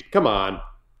to Dream. Come on.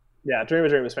 Yeah, Dream a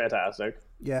Dream is fantastic.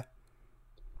 Yeah.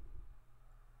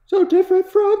 So different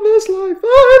from this life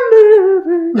I'm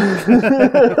living.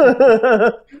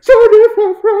 So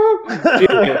different from.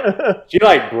 She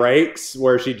breaks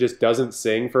where she just doesn't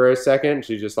sing for a second.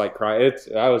 She just cries.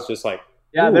 I was just like,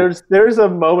 yeah. Ooh. There's a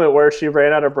moment where she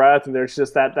ran out of breath, and there's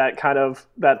just that kind of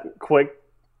that quick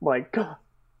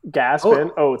gasp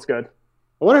in. Oh, it's good.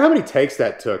 I wonder how many takes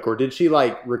that took, or did she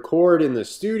record in the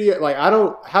studio? I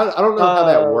don't know how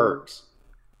that works.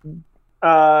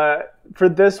 For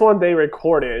this one, they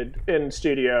recorded in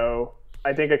studio,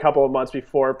 I think a couple of months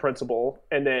before Principal,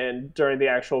 and then during the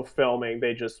actual filming,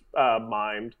 they just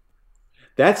mimed.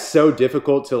 That's so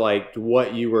difficult to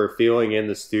what you were feeling in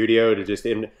the studio to just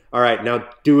all right, now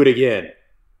do it again.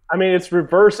 I mean, it's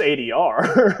reverse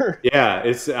ADR. Yeah,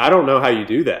 I don't know how you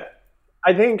do that.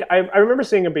 I think I remember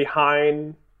seeing a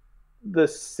behind the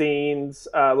scenes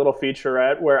little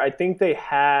featurette where I think they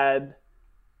had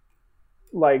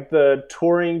the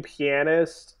touring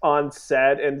pianist on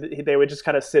set, and they would just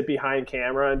kind of sit behind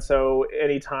camera, and so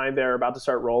anytime they're about to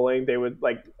start rolling, they would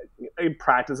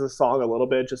practice a song a little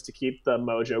bit just to keep the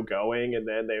mojo going, and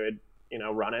then they would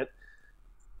run it.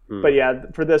 But yeah,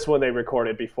 for this one they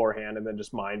recorded beforehand and then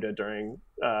just mimed it during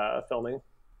filming.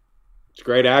 It's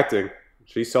great acting.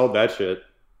 She sold that shit.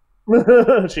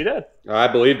 She did. I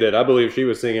believed it. I believe she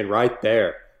was singing right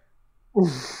there.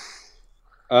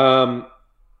 All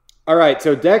right,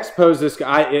 so Dex posed this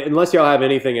guy. Unless y'all have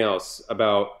anything else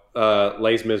about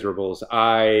Les Miserables,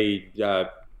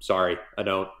 sorry, I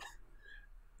don't.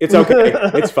 It's okay.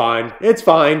 It's fine. It's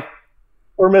fine.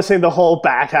 We're missing the whole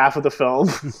back half of the film.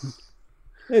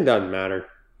 It doesn't matter.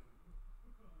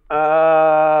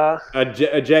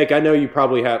 Jake, I know you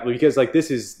probably have, because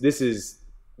this is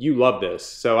you love this,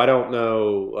 so I don't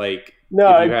know if you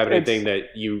have anything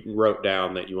that you wrote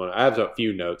down that you want. I have a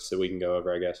few notes that we can go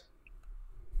over, I guess.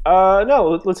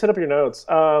 No, let's hit up your notes.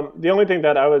 The only thing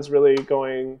that I was really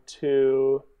going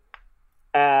to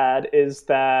add is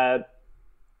that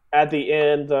at the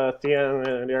end, the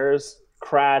Theaners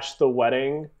crashed the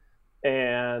wedding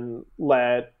and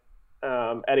let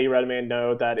Eddie Redmayne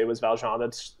know that it was Valjean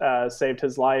that saved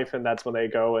his life, and that's when they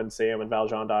go and see him, and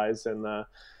Valjean dies in the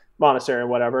monastery and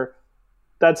whatever.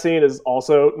 That scene is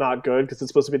also not good because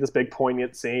it's supposed to be this big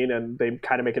poignant scene, and they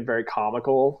kind of make it very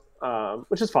comical,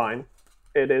 which is fine.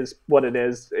 It is what it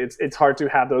is. It's hard to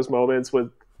have those moments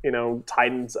with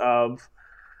titans of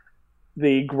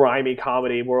the grimy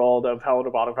comedy world of Helena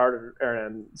Bonham Carter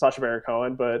and Sacha Baron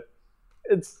Cohen, but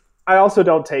I also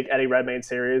don't take Eddie Redmayne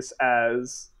serious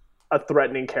as a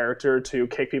threatening character to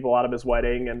kick people out of his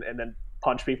wedding and then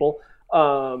punch people.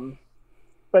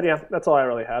 But yeah, that's all I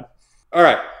really had. All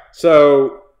right.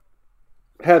 So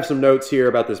have some notes here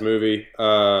about this movie.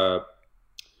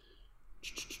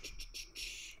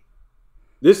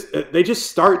 They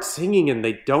just start singing and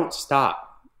they don't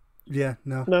stop. Yeah,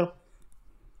 no.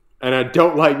 And I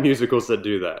don't like musicals that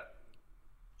do that.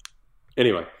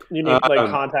 Anyway. You need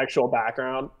contextual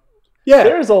background.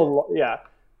 Yeah.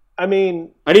 I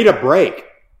mean, I need a break.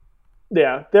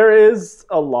 Yeah, there is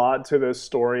a lot to this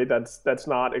story that's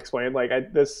not explained.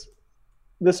 This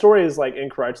story is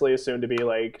incorrectly assumed to be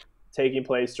taking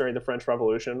place during the French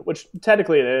Revolution, which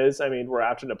technically it is. I mean, we're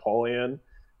after Napoleon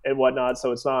and whatnot,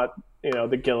 so it's not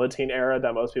the guillotine era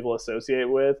that most people associate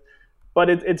with. But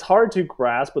it's hard to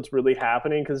grasp what's really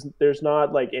happening because there's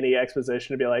not any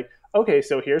exposition to be okay,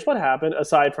 so here's what happened.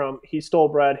 Aside from he stole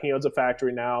bread, he owns a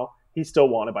factory now, he's still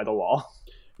wanted by the law.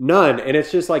 None. And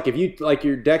it's just if you,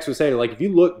 your Dex was saying, if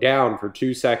you look down for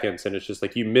 2 seconds and it's just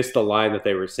you missed the line that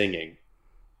they were singing.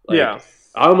 Yeah.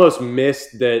 I almost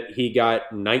missed that he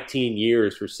got 19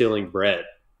 years for stealing bread.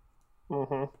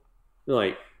 Mm-hmm.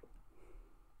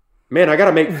 Man, I got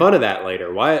to make fun of that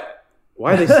later. Why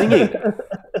are they singing?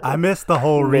 I missed the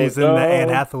whole reason that Anne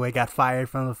Hathaway got fired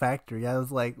from the factory. I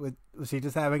was like, was she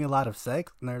just having a lot of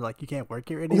sex? And they're like, you can't work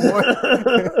here anymore.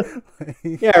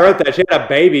 Yeah, I wrote that. She had a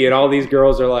baby, and all these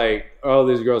girls are like,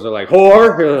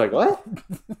 whore. They're like, what?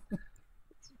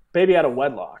 Baby out of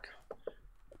wedlock.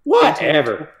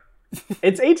 Whatever.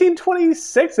 It's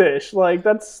 1826-ish. Like,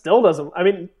 that still doesn't... I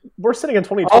mean, we're sitting in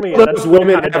 2020. All those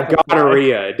women have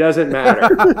gonorrhea. It doesn't matter.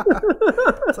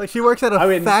 It's like she works at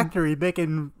a factory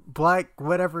making black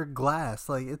whatever glass.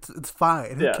 Like, it's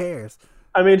fine. Who cares?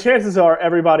 I mean, chances are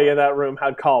everybody in that room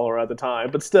had cholera at the time,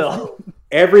 but still.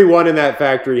 Everyone in that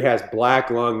factory has black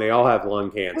lung. They all have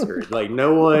lung cancer. Like,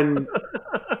 no one...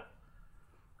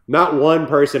 Not one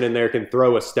person in there can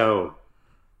throw a stone.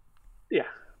 Yeah,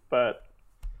 but...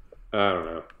 I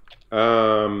don't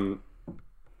know.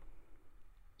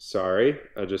 Sorry,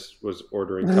 I just was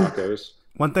ordering tacos.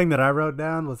 One thing that I wrote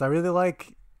down was I really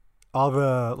like all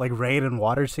the like rain and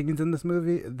water scenes in this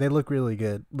movie. They look really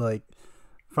good. Like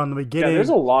from the beginning, there's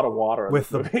a lot of water in with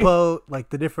this movie. The boat, like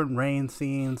the different rain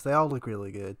scenes. They all look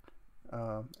really good.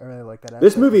 I really like that.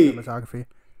 This movie, cinematography.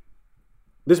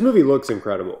 This movie looks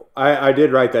incredible. I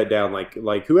did write that down.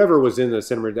 Like whoever was in the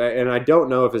cinema, and I don't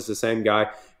know if it's the same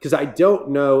guy because I don't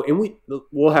know. And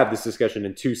we'll have this discussion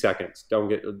in 2 seconds.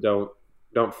 Don't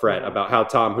fret about how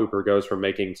Tom Hooper goes from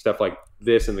making stuff like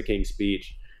this in The King's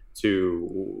Speech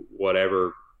to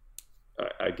whatever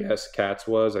I guess Cats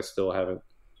was. I still haven't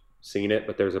seen it,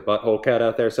 but there's a butthole cat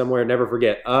out there somewhere. Never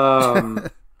forget.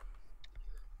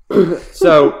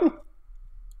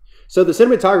 So the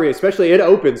cinematography, especially, it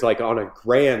opens like on a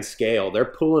grand scale. They're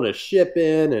pulling a ship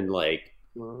in and like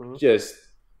just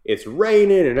it's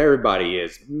raining and everybody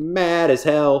is mad as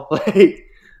hell. Like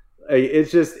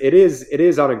it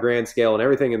is on a grand scale, and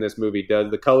everything in this movie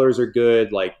does. The colors are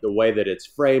good, like the way that it's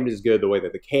framed is good, the way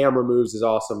that the camera moves is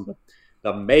awesome,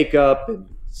 the makeup and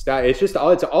style,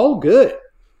 it's all good.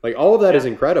 Like all of that is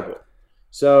incredible.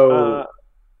 So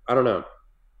I don't know.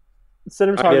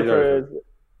 Cinematographer is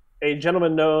a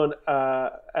gentleman known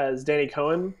as Danny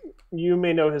Cohen. You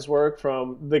may know his work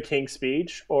from The King's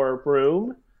Speech or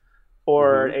Room,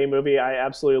 or a movie I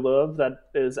absolutely love that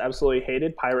is absolutely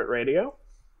hated, Pirate Radio.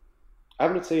 I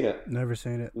haven't seen it. Never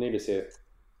seen it. Need to see it.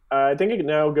 I think it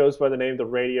now goes by the name The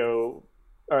Radio,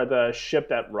 or The Ship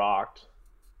That Rocked.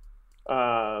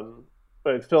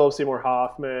 With Philip Seymour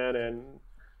Hoffman and...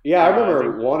 Yeah, I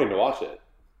remember wanting to watch it.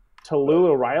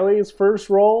 Tallulah Riley's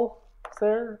first role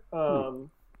there.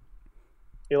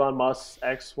 Elon Musk's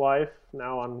ex-wife,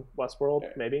 now on Westworld,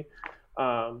 maybe.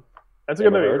 That's a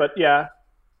good movie, but yeah.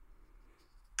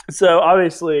 So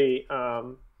obviously,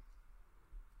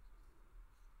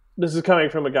 this is coming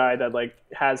from a guy that like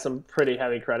has some pretty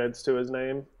heavy credits to his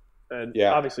name, and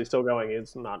obviously still going.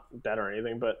 He's not dead or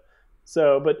anything, but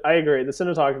I agree. The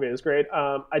cinematography is great.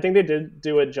 I think they did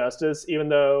do it justice, even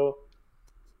though,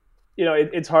 you know,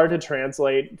 it's hard to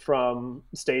translate from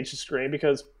stage to screen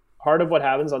because part of what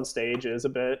happens on stage is a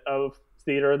bit of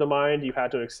theater of the mind. You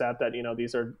had to accept that, you know,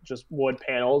 these are just wood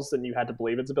panels and you had to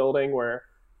believe it's a building, where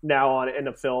now in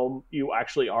a film, you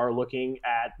actually are looking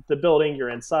at the building, you're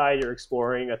inside, you're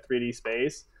exploring a 3D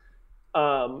space.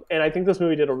 And I think this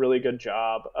movie did a really good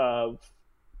job of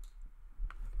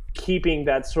keeping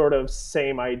that sort of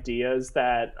same ideas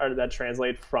that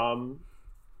translate from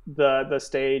the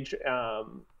stage,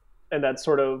 and that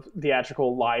sort of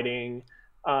theatrical lighting.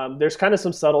 There's kind of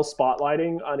some subtle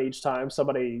spotlighting on each time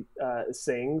somebody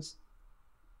sings,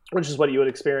 which is what you would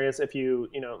experience if you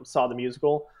saw the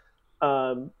musical.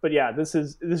 But yeah, this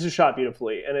is shot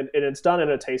beautifully, and it's done in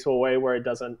a tasteful way where it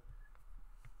doesn't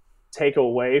take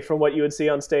away from what you would see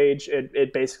on stage.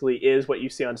 It basically is what you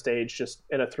see on stage, just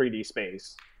in a 3D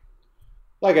space.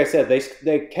 Like I said,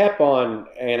 they kept on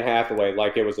Anne Hathaway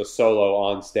like it was a solo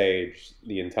on stage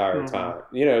the entire time.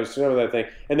 You know, some of that thing.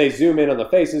 And they zoom in on the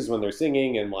faces when they're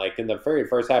singing, and like in the very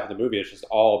first half of the movie, it's just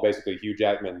all basically Hugh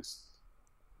Jackman's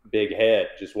big head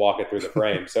just walking through the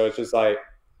frame. So it's just like,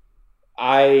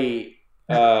 sorry,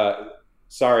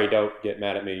 don't get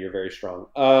mad at me. You're very strong.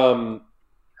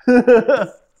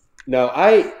 No,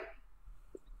 I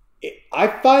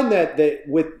find that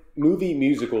with movie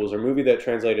musicals or movie that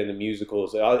translate into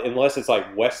musicals, unless it's like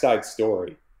West Side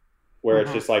Story, where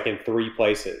it's just like in 3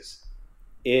 places,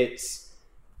 it's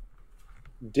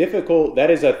difficult. That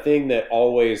is a thing that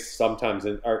always ends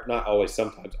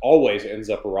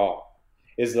up wrong,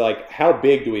 is like, how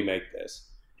big do we make this?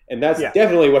 And that's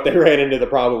definitely what they ran into the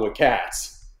problem with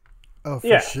Cats. Oh,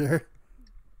 for sure.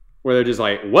 Where they're just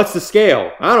like, what's the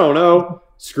scale? I don't know.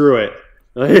 Screw it.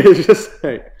 It's just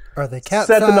like, are they cat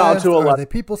size? Are they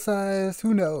people size?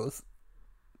 Who knows?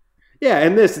 Yeah,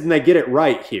 and they get it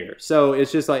right here. So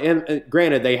it's just like, and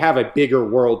granted, they have a bigger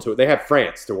world to it. They have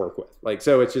France to work with. Like,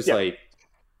 so it's just like,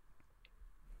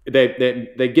 they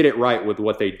get it right with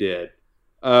what they did.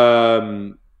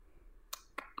 So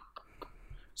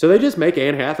they just make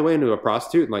Anne Hathaway into a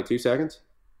prostitute in like 2 seconds.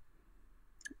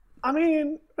 I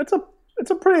mean, it's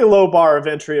a pretty low bar of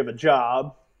entry of a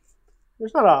job.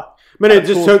 There's not a. I mean, it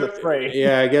just took. Trade.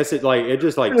 Yeah, I guess it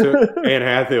just took Anne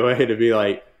Hathaway to be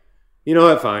like, you know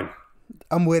what, fine.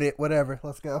 I'm with it. Whatever.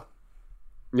 Let's go.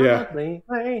 Yeah.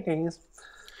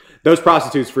 Those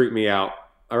prostitutes freak me out.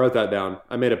 I wrote that down.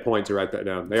 I made a point to write that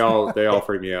down. They all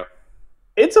freak me out.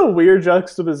 It's a weird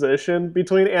juxtaposition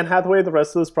between Anne Hathaway and the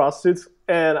rest of those prostitutes.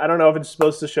 And I don't know if it's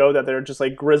supposed to show that they're just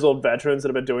like grizzled veterans that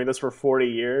have been doing this for 40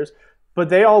 years. But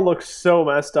they all look so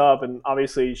messed up. And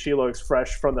obviously she looks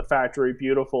fresh from the factory,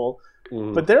 beautiful.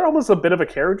 Mm. But they're almost a bit of a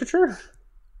caricature.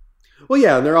 Well,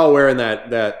 yeah, and they're all wearing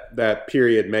that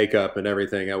period makeup and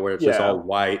everything, where it's just all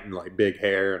white and like big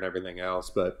hair and everything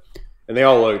else. And they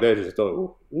all look, they're just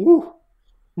woo.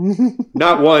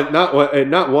 Not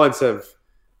once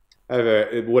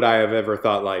would I have ever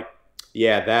thought like,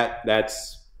 yeah,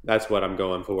 that's what I'm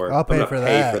going for. I'll pay for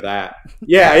that.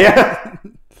 Yeah.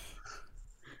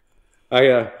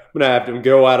 I'm gonna have to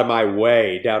go out of my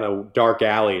way down a dark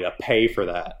alley to pay for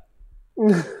that.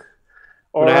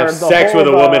 I'm gonna have sex with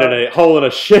a woman in a hole in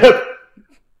a ship.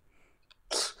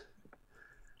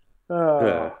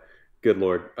 Good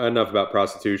Lord. Enough about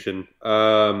prostitution.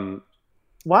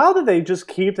 Why did they just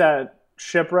keep that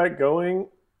shipwreck going?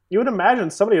 You would imagine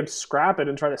somebody would scrap it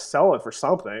and try to sell it for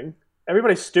something.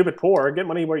 Everybody's stupid poor. Get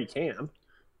money where you can.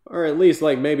 Or at least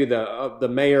like maybe the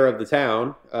mayor of the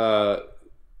town,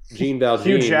 Gene Valjean.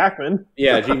 Hugh Jackman.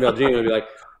 Yeah, Gene Valjean would be like,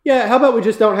 yeah, how about we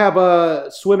just don't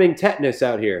have swimming tetanus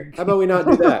out here? How about we not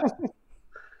do that?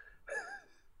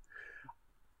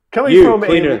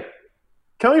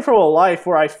 Coming from a life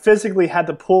where I physically had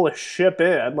to pull a ship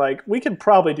in, like, we could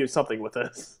probably do something with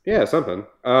this. Yeah, something.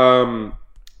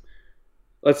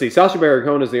 Let's see. Sacha Baron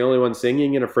Cohen is the only one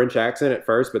singing in a French accent at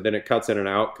first, but then it cuts in and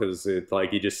out because it's like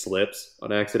he just slips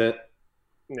on accident.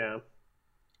 Yeah.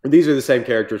 These are the same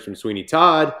characters from Sweeney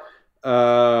Todd.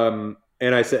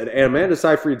 And I said, and Amanda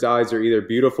Seyfried's eyes are either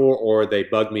beautiful or they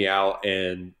bug me out,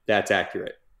 and that's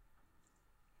accurate.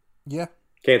 Yeah.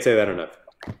 Can't say that enough.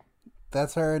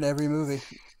 That's her in every movie.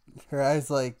 Her eyes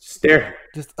like stare.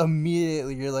 Just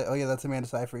immediately you're like, oh yeah, that's Amanda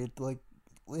Seyfried. Like,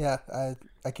 yeah,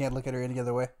 I can't look at her any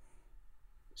other way.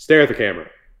 Stare at the camera.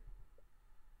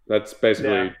 That's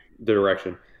basically the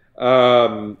direction.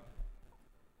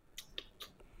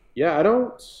 Yeah, I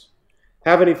don't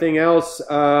have anything else.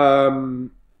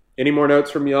 Any more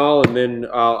notes from y'all? And then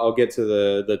I'll get to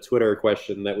the Twitter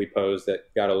question that we posed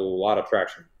that got a lot of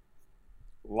traction.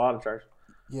 A lot of traction.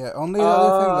 Yeah, only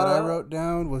other thing that I wrote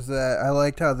down was that I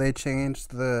liked how they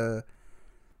changed the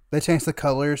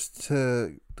colors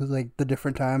to like the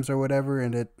different times or whatever,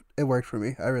 and it worked for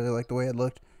me. I really liked the way it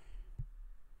looked.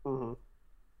 Mm-hmm.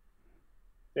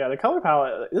 Yeah, the color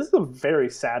palette. This is a very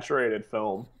saturated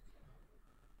film.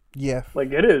 Yeah,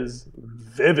 like it is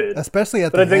vivid, especially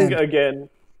at the end. But I think again,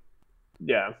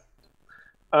 yeah.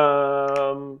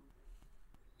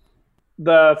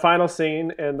 The final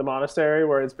scene in the monastery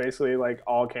where it's basically like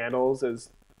all candles is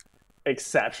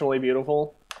exceptionally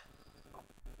beautiful.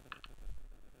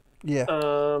 Yeah.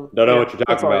 Don't know what you're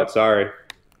talking about. Sorry.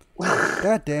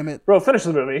 God damn it, bro! Finish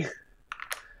the movie.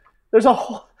 There's a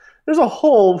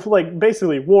whole like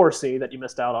basically war scene that you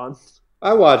missed out on.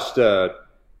 I watched.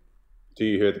 Do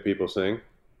you hear the people sing?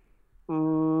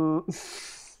 On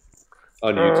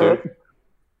YouTube.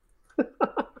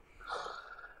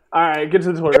 All right, get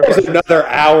to the Twitter. There's another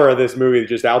hour of this movie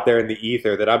just out there in the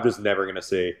ether that I'm just never going to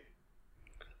see.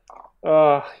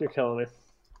 You're killing me.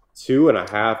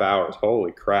 2.5 hours.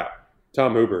 Holy crap.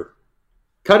 Tom Hooper.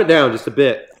 Cut it down just a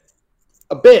bit.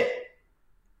 A bit.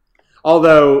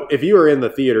 Although, if you were in the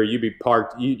theater, you'd be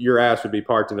parked. Your ass would be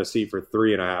parked in a seat for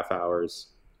 3.5 hours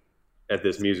at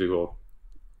this musical.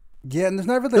 Yeah, and there's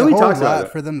not really a whole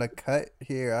lot for them to cut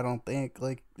here, I don't think.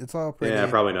 Like, it's all pretty... Yeah,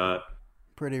 probably not.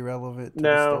 Pretty relevant to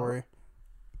the story.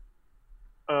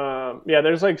 Yeah,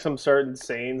 there's like some certain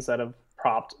scenes that have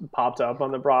popped up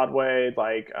on the Broadway,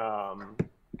 like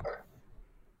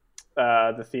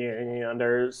the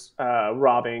Theanders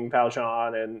robbing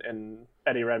Valjean and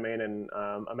Eddie Redmayne and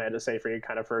Amanda Seyfried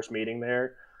kind of first meeting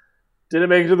there. Didn't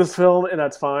make it to this film, and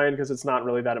that's fine because it's not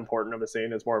really that important of a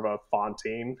scene. It's more of a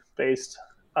Fontaine-based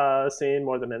scene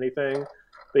more than anything.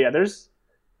 But yeah,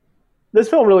 this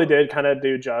film really did kind of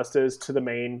do justice to the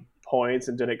main points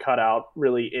and didn't cut out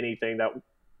really anything that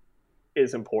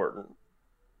is important.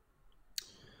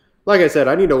 Like I said,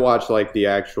 I need to watch like the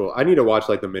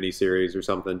miniseries or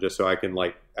something just so I can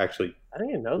like actually. I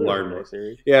didn't even know there was a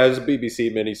miniseries. Yeah, it's a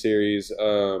BBC miniseries.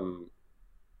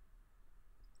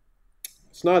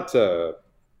 It's not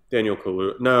Daniel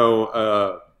Kaluuya.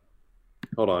 No,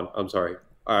 hold on. I'm sorry.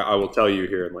 I will tell you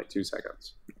here in like 2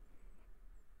 seconds.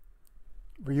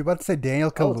 Were you about to say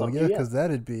Daniel Oh, it's on Kaluuya? PBS. Because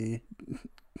that'd be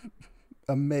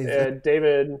amazing.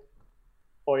 David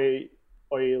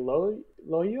Oyelowo?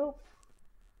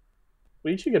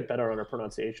 We should get better on our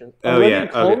pronunciation. Oh, Olivia yeah,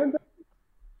 Colman?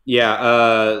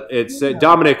 Yeah, it's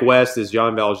Dominic West is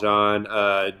Jean Valjean.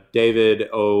 David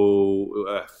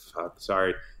Oleoa.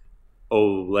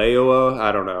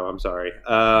 I don't know. I'm sorry.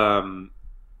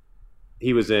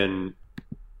 He was in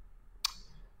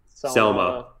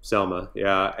Selma.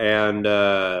 Yeah, and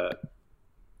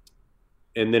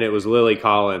then it was Lily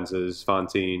Collins as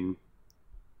Fantine.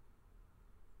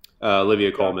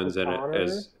 Olivia Colman's in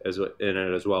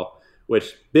it as well.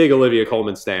 Which big Olivia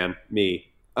Colman stan,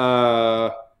 me.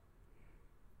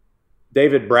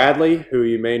 David Bradley, who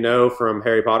you may know from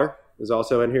Harry Potter, is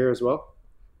also in here as well.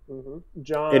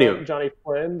 Mm-hmm. Anyway. Johnny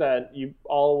Flynn, that you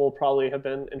all will probably have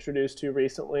been introduced to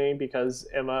recently because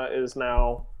Emma is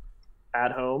now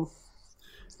at home.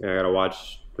 Yeah, I gotta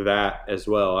watch that as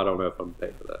well. I don't know if I'm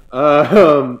paying for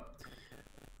that.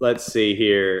 Let's see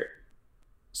here.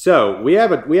 So we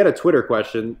had a Twitter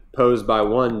question posed by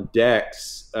one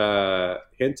Dex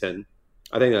Hinton.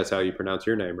 I think that's how you pronounce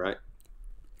your name, right?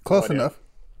 Close idea. enough.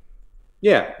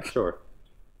 Yeah, sure.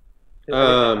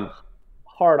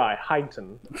 Hard Eye,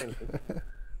 Highton.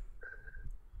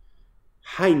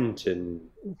 Heinton.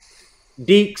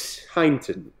 Deeks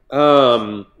Heinton.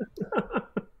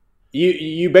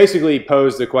 You basically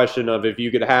posed the question of if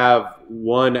you could have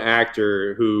one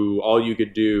actor who all you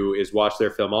could do is watch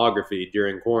their filmography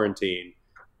during quarantine,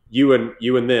 you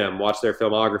and them watch their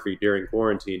filmography during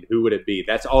quarantine, who would it be?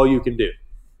 That's all you can do.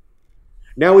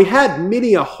 Now, we had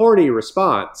many a horny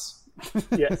response.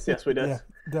 Yes, we did. Yeah,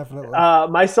 definitely.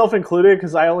 Myself included,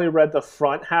 because I only read the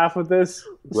front half of this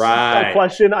Right.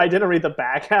 question. I didn't read the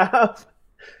back half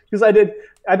because I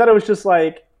thought it was just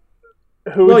like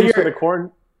who Well, would you your- for the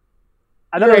corn.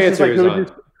 I thought Your it was just answer like is who on. would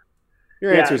you.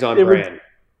 Your Yeah, answer's on it was- brand.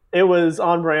 It was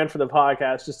on brand for the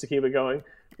podcast, just to keep it going.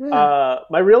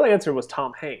 My real answer was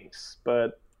Tom Hanks,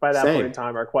 but by that Same. point in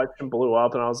time, our question blew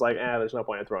up, and I was like, there's no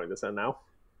point in throwing this in now.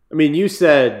 I mean, you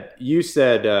said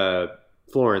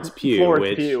Florence Pugh, Florence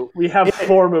which Pugh. We have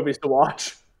 4 movies to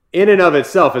watch. in and of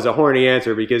itself is a horny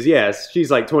answer because yes,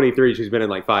 she's like 23. She's been in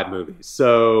like 5 movies.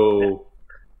 So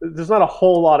There's not a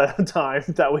whole lot of time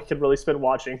that we can really spend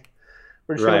watching.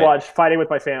 We're just Right. gonna watch Fighting with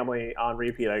My Family on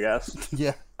repeat, I guess.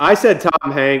 yeah. I said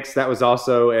Tom Hanks. That was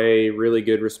also a really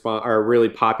good response, or a really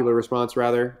popular response,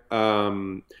 rather. He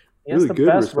has Really the good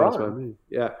best response run. by me.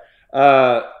 Yeah.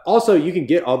 Also, you can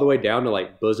get all the way down to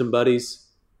like bosom buddies.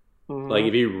 Mhm. Like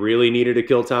if you really needed to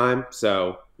kill time.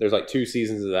 So there's like 2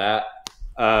 seasons of that.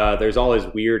 There's all his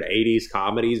weird 80s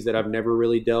comedies that I've never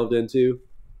really delved into.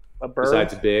 A Bird,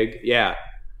 Besides Big. Yeah.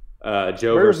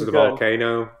 Joe Bird versus is the good.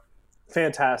 Volcano.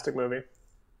 fantastic movie.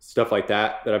 Stuff like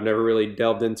that I've never really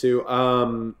delved into.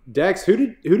 Dex, who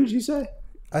did you say?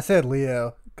 I said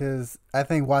Leo because I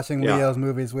think watching Yeah. Leo's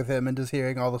movies with him and just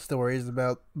hearing all the stories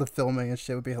about the filming and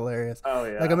shit would be hilarious. Oh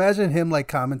yeah, Like imagine him like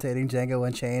commentating Django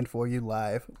Unchained for you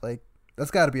live. Like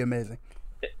that's got to be amazing.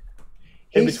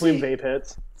 in between vape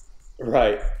hits.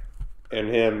 Right. And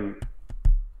him.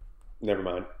 Never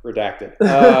mind. Redacted.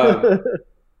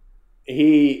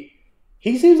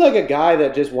 He seems like a guy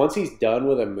that just once he's done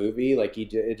with a movie, like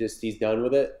he's done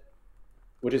with it,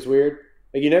 which is weird.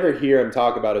 Like you never hear him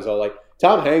talk about his whole like.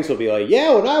 Tom Hanks will be like,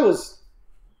 "Yeah, when I was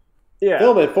Yeah,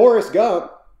 filming Forrest Gump,"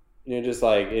 just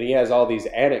like, and he has all these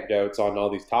anecdotes on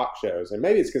all these talk shows, and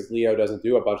maybe it's because Leo doesn't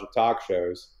do a bunch of talk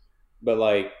shows, but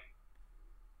like,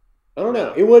 I don't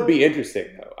know. It would be interesting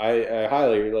though. I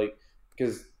highly like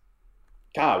because,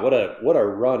 God, what a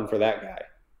run for that guy.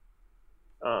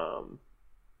 I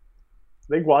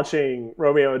think watching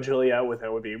Romeo and Juliet with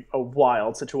him would be a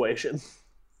wild situation.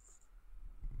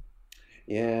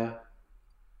 Yeah.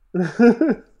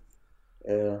 Yeah.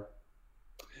 Yeah.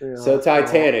 So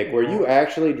Titanic, were you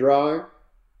actually drawing?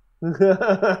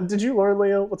 Did you learn,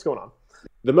 Leo? What's going on?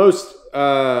 The most,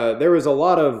 there was a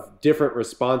lot of different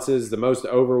responses. The most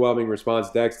overwhelming response,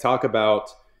 Dex, talk about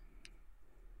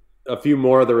a few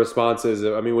more of the responses.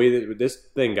 I mean, this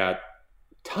thing got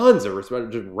tons of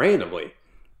responses just randomly.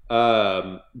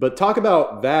 But talk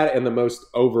about that and the most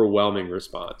overwhelming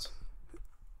response.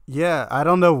 Yeah, I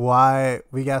don't know why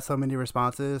we got so many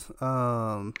responses.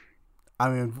 I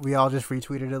mean, we all just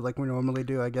retweeted it like we normally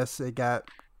do. I guess it got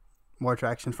more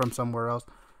traction from somewhere else.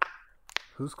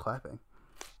 Who's clapping?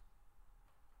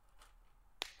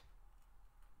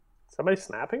 Somebody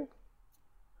snapping?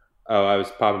 Oh, I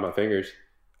was popping my fingers.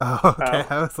 Oh, okay.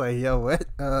 Oh. I was like, yo, what?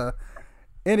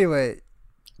 Anyway,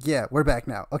 Yeah, we're back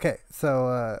now. Okay,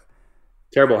 so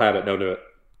Terrible habit. Don't do it.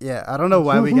 yeah, I don't know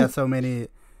why we got so many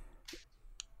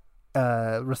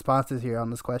responses here on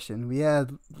this question. We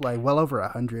had like well over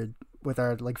 100 with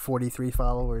our like 43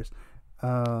 followers.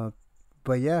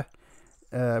 But yeah,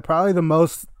 probably the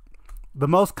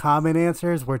most common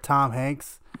answers were Tom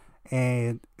Hanks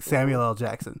and Samuel L.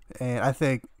 Jackson. And I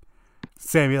think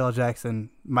Samuel L. Jackson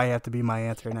might have to be my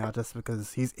answer now just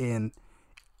because he's in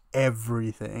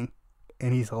everything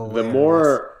and he's hilarious.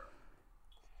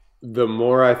 The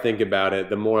more I think about it,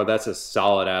 the more that's a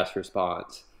solid ass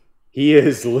response. He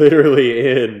is literally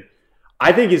in,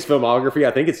 I think his filmography,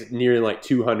 I think it's nearing like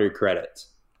 200 credits.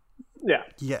 Yeah.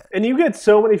 Yeah. And you get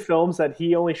so many films that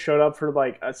he only showed up for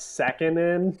like a second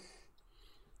in.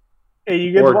 And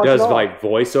you get to Or watch does it all. like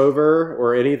voiceover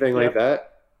or anything like Yep. that.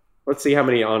 Let's see how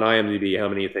many on IMDb, how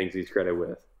many things he's credited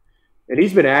with. And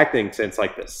he's been acting since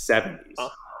like the 70s.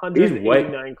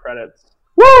 189 credits.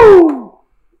 Woo!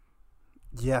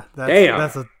 Yeah, Damn.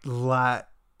 that's a lot.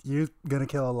 You're gonna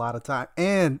kill a lot of time.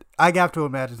 And I have to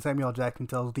imagine Samuel L. Jackson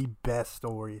tells the best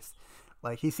stories.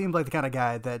 Like, he seems like the kind of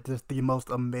guy that just the most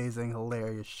amazing,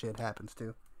 hilarious shit happens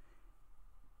to.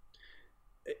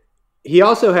 He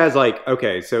also has like,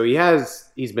 okay, so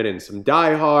he's been in some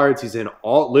Die Hards. He's in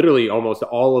literally almost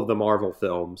all of the Marvel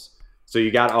films. So you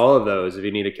got all of those if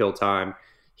you need to kill time.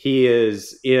 He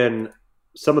is in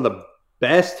some of the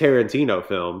best Tarantino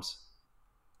films.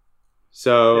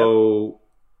 So,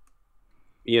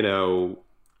 you know,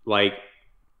 like,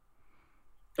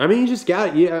 I mean, you just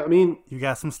got, yeah, I mean, You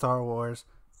got some Star Wars.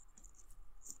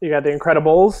 You got The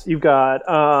Incredibles. You've got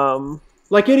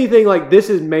like anything like this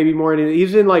is maybe more,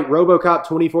 he's in like RoboCop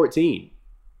 2014.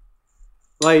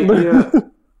 Like, you know,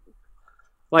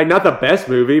 like not the best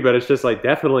movie, but it's just like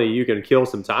definitely you can kill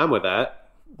some time with that.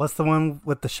 What's the one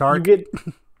with the you shark? get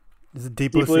Is it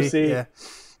Deep Deep Blue Blue Sea? Sea. Yeah.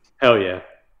 Hell yeah.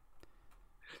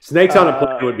 Snakes on a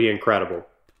Plane would be incredible.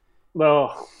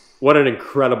 well, What an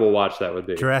incredible watch that would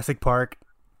be. Jurassic Park.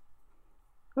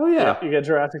 Oh yeah. you get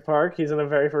Jurassic Park. He's in the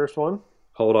very first one.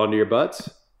 Hold on to your butts.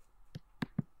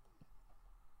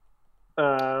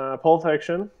 Pulp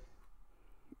Fiction.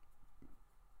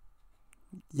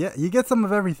 Yeah, you get some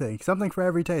of everything. Something for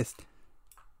every taste.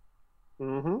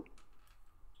 Mm-hmm.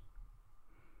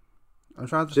 I'm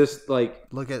trying to Just like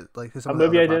look at like A some of the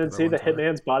movie I other didn't see, popular The ones are.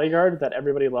 Hitman's Bodyguard, that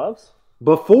everybody loves.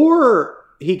 before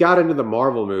he got into the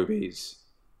Marvel movies,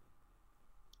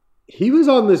 he was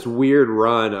on this weird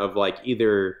run of like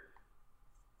either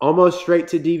almost straight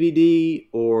to DVD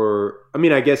or, I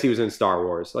mean, I guess he was in Star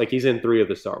Wars. Like he's in 3 of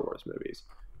the Star Wars movies.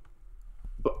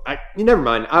 But never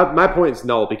mind. My point is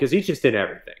null because he's just in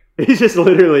everything. He's just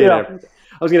literally in everything.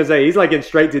 I was gonna say he's like in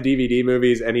straight to DVD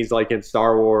movies, and he's like in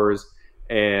Star Wars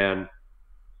and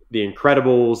The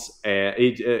Incredibles, and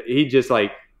he just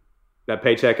like that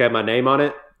paycheck had my name on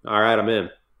it. All right, I'm in.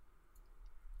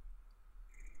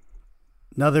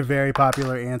 Another very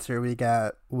popular answer we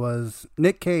got was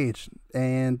Nick Cage,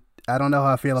 and I don't know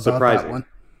how I feel about Surprising. that one.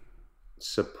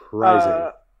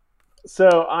 Surprising.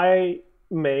 So I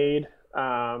made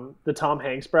the Tom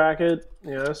Hanks bracket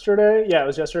yesterday. Yeah, it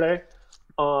was yesterday.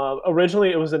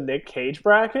 Originally, it was a Nick Cage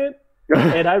bracket,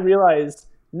 and I realized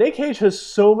Nick Cage has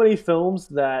so many films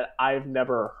that I've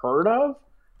never heard of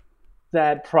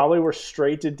that probably were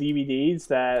straight to DVDs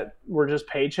that were just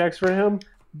paychecks for him.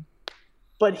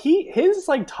 But his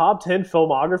like top 10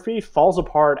 filmography falls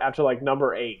apart after like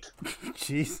number 8.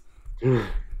 Jeez.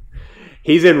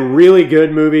 He's in really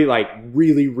good movie, like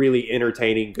really, really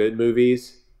entertaining good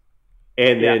movies,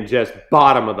 and then just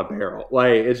bottom of the barrel.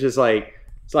 Like it's just like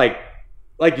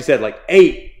you said, like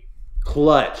 8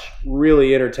 clutch,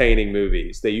 really entertaining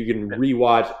movies that you can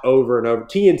rewatch over and over.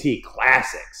 TNT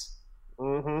classics.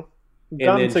 Mm-hmm. then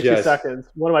Gone in 60 just- Seconds.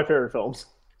 One of my favorite films.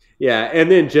 Yeah, and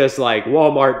then just like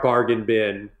Walmart bargain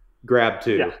bin, grab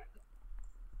 2. Yeah.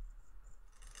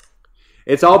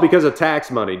 It's all because of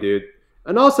tax money, dude.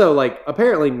 And also, like,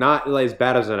 apparently not like, as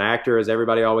bad as an actor as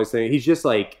everybody always thinks. He's just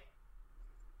like,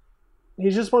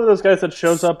 He's just one of those guys that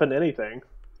shows up in anything.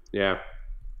 yeah.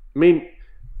 I mean,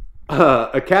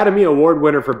 Academy Award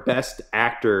winner for Best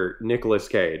Actor, Nicolas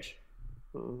Cage.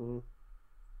 Mm-hmm.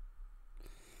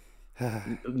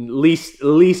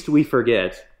 Least we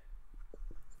forget.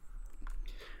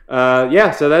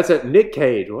 Yeah, so that's it. Nick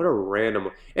Cage. What a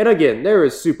random. And again, there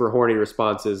is super horny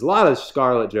responses. A lot of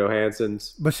Scarlett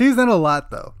Johansson's. But she's in a lot,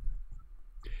 though.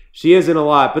 She is in a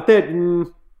lot, but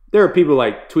then there are people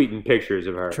like tweeting pictures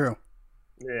of her. True.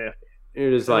 Yeah.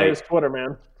 You're just Like, like, Twitter,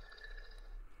 man.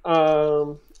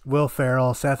 Will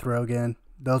Ferrell, Seth Rogen.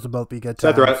 Those would both be good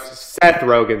times. Seth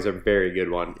Rogen's a very good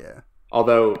one. Yeah.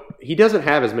 Although he doesn't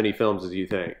have as many films as you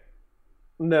think.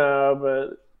 No,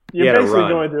 but He had You're to basically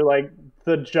run. going through like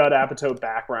the Judd Apatow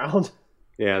background.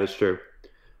 Yeah, that's true.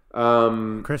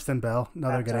 Kristen Bell,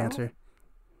 another good Apatow? answer.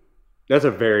 That's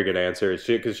a very good answer.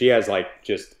 Because she has like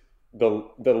just the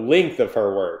length of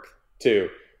her work too,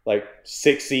 like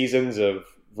 6 seasons of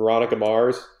Veronica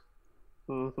Mars.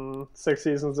 6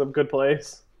 seasons of Good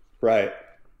Place. Right.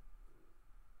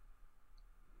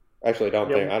 Actually, I don't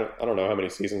Yeah. think I don't know how many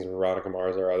seasons of Veronica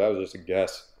Mars there are. That was just a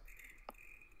guess.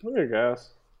 What do you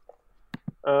guess?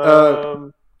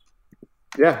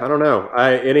 Yeah, I don't know.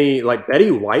 Any like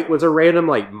Betty White was a random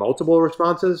like multiple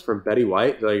responses from Betty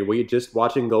White. Like we just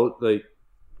watching Golden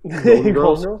Golden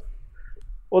Girls. Girls?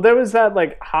 Well, there was that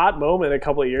like hot moment a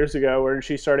couple of years ago where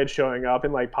she started showing up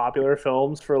in like popular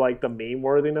films for like the meme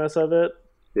worthiness of it.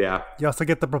 Yeah, You also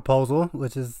get The Proposal,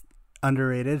 which is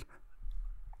underrated.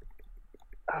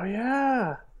 Oh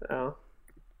yeah. Oh.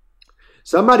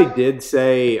 somebody did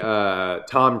say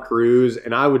Tom Cruise,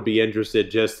 and I would be interested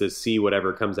just to see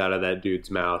whatever comes out of that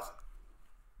dude's mouth.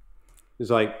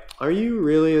 He's like, "Are you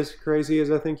really as crazy as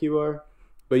I think you are?"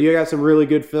 But you got some really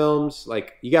good films.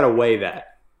 Like you got to weigh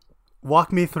that.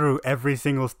 Walk me through every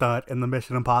single stunt in the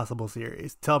Mission Impossible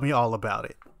series. Tell me all about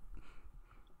it.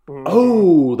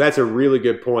 Oh, that's a really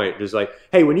good point. Just like,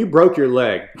 hey, when you broke your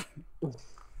leg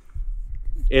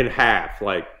in half,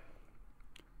 like,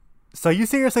 So you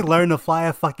seriously learned to fly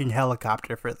a fucking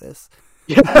helicopter for this?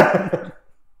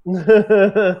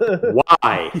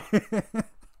 why?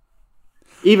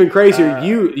 Even crazier,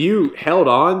 you held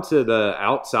on to the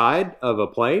outside of a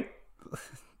plane.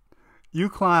 You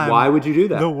climbed Why would you do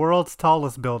that? the world's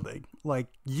tallest building. Like,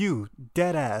 you,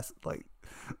 dead ass. Like,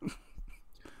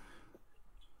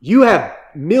 You have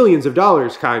millions of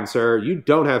dollars, kind sir. You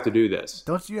don't have to do this.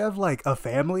 don't you have, like, a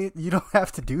family? You don't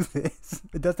have to do this.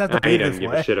 It doesn't have to He be doesn't this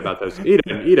give way. a shit about those. He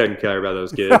doesn't care about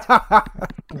those kids.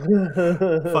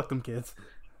 Fuck them kids.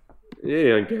 He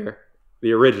doesn't care.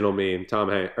 The original meme, Tom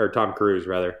Cruise,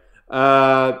 rather.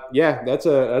 Yeah, that's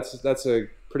a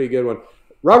pretty good one.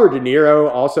 Robert De Niro,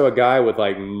 also a guy with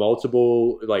like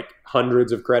multiple, like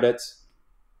hundreds of credits.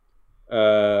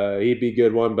 He'd be a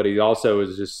good one, but he also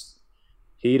is just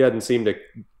he doesn't seem to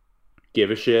give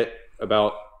a shit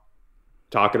about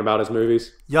talking about his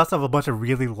movies. You also have a bunch of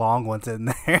really long ones in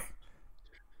there.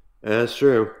 That's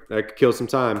true. That could kill some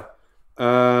time.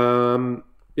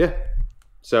 Yeah.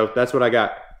 So that's what I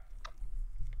got.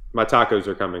 My tacos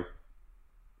are coming.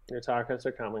 Your tacos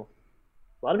are coming.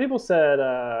 A lot of people said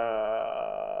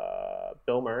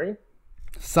Bill Murray.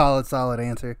 Solid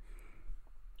answer.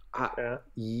 Yeah.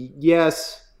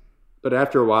 Yes, but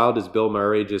after a while, does Bill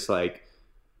Murray just like,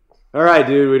 all right,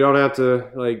 dude, we don't have to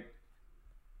like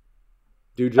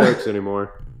do jokes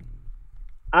anymore?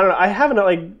 I don't know. I haven't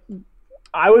like.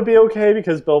 I would be okay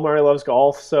because Bill Murray loves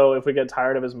golf. So if we get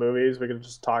tired of his movies, we could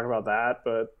just talk about that.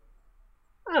 But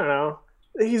I don't know.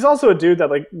 He's also a dude that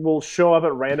like will show up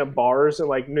at random bars in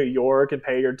like New York and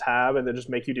pay your tab and then just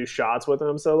make you do shots with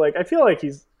him. So like I feel like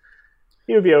he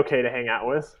would be okay to hang out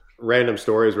with. Random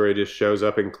stories where he just shows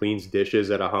up and cleans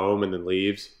dishes at a home and then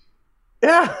leaves.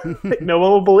 Yeah, no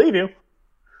one will believe you.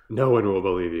 No one will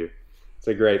believe you. It's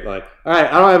a great line. All right,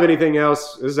 I don't have anything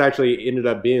else. This actually ended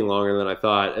up being longer than I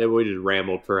thought. We just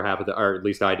rambled for half of the, or at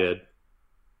least I did.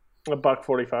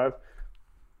 $1.45.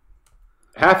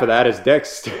 Half of that is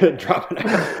Dex dropping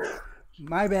out.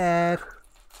 My bad.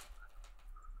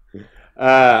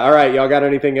 All right, y'all got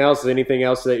anything else? Anything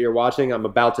else that you're watching? I'm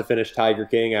about to finish Tiger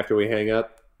King after we hang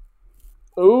up.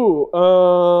 Ooh,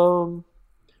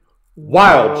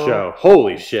 Wild no. show.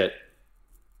 Holy shit.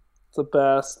 It's the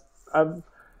best.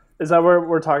 Is that what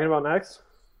we're talking about next?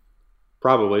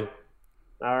 Probably.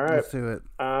 All right. Let's do it.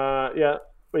 Yeah,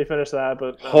 we finished that,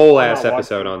 but Whole I'm ass not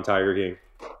episode watching- on Tiger King.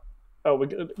 Oh, we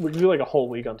could do like a whole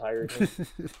week on Tiger King.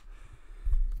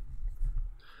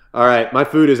 All right, my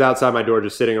food is outside my door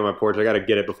just sitting on my porch. I got to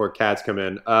get it before cats come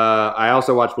in. I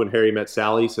also watched When Harry Met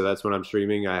Sally, so that's when I'm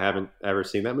streaming. I haven't ever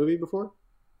seen that movie before.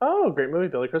 Oh, great movie,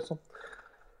 Billy Crystal.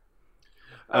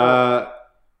 All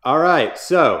right,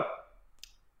 so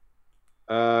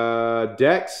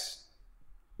Dex,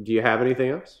 do you have anything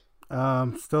else?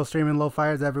 Still streaming Low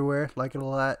Fires everywhere. Like it a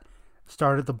lot.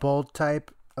 Started The Bold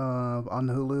Type on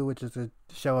Hulu, which is a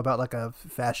show about like a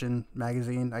fashion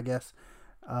magazine, I guess.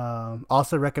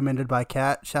 Also recommended by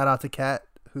Kat. Shout out to Kat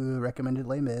who recommended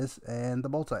Les Mis and The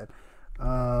Bold Type.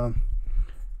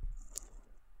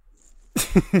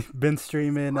 Been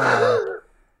streaming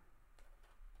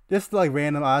just like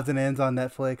random odds and ends on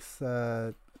Netflix.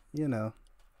 You know,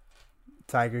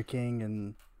 Tiger King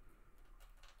and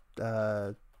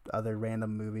other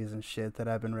random movies and shit that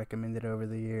I've been recommended over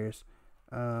the years.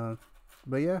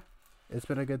 But yeah, it's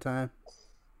been a good time.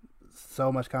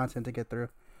 So much content to get through.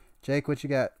 Jake, what you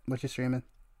got? What you streaming?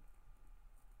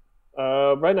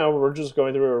 Right now we're just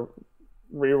going through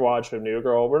a rewatch of New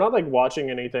Girl. We're not like watching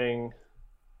anything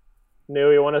new.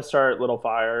 We want to start Little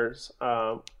Fires.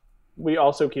 We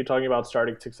also keep talking about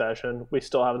starting Succession. We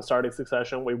still haven't started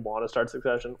Succession. We want to start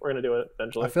Succession. We're gonna do it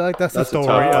eventually. I feel like that's the That's a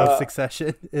story tough- of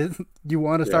Succession. Is you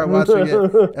want to start watching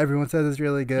it. Everyone says it's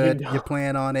really good. You You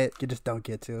plan on it. You just don't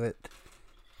get to it.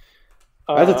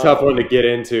 That's a tough one to get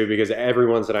into because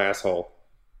everyone's an asshole.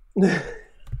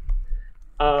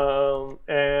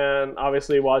 And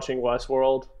obviously watching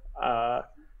Westworld.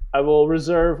 I will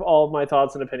reserve all of my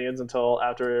thoughts and opinions until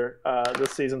after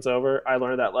this season's over. I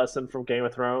learned that lesson from Game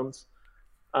of Thrones.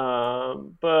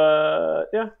 But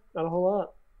yeah, not a whole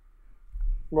lot.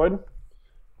 Royden?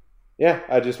 Yeah,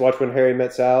 I just watched When Harry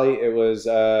Met Sally. It was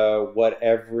what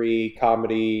every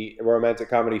romantic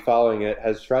comedy following it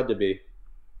has tried to be.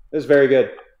 It was very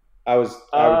good. I was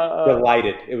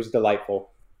delighted. It was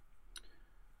delightful.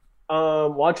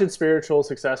 Watching Spiritual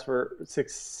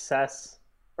Success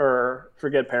or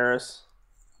Forget Paris.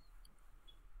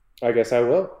 I guess I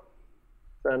will.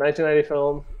 The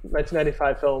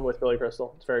 1995 film with Billy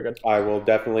Crystal. It's very good. I will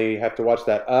definitely have to watch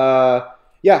that.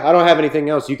 Yeah, I don't have anything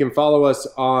else. You can follow us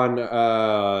on.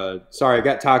 Sorry, I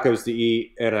got tacos to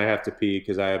eat and I have to pee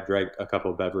because I have drank a couple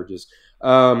of beverages.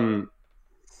 Dude,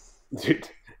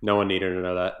 no one needed to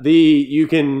know that. You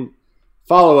can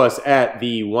follow us at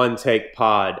the One Take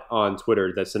Pod on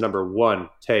Twitter. That's the number One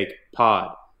Take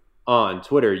Pod on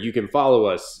Twitter. You can follow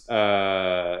us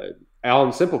on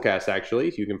Simplecast,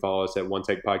 actually. You can follow us at One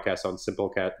Take Podcast on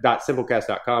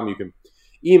simplecast.simplecast.com. You can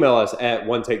email us at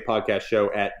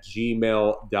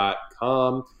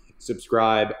onetakepodcastshow@gmail.com.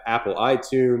 Subscribe, Apple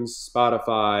iTunes,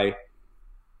 Spotify,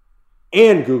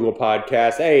 and Google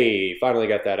Podcasts. Hey, finally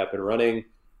got that up and running.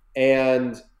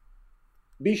 And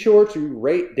be sure to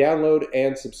rate, download,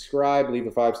 and subscribe. Leave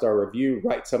a 5-star review.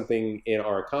 Write something in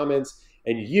our comments.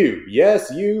 And you, yes,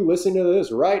 you, listen to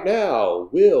this right now,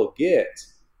 will get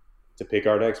to pick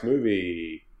our next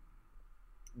movie.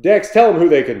 Dex, tell them who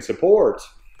they can support.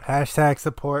 Hashtag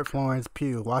support Florence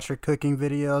Pugh. Watch her cooking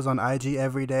videos on IG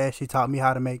every day. She taught me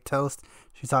how to make toast.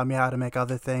 She taught me how to make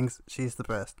other things. She's the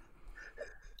best.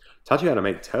 Taught you how to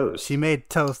make toast. She made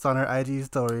toast on her IG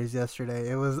stories yesterday.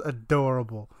 It was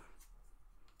adorable.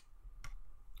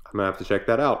 I'm going to have to check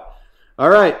that out. All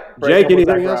right. Break Jake, up with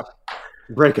anything Zach else?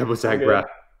 Break up with Zach good. Braff.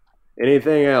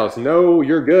 Anything else? No,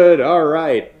 you're good. All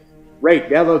right. Rate,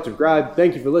 download, subscribe.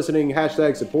 Thank you for listening.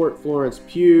 Hashtag support Florence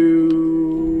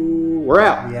Pugh. We're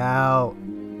out. We out.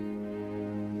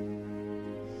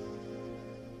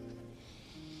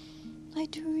 I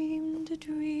dreamed a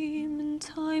dream in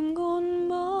time gone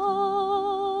by,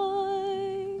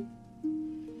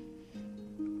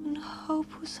 when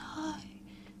hope was high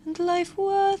and life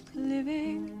worth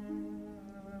living.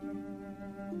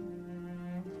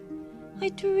 I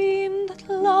dreamed that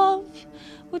love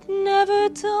would never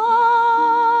die.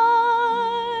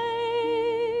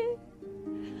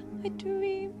 I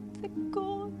dreamed that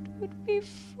God would be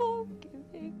for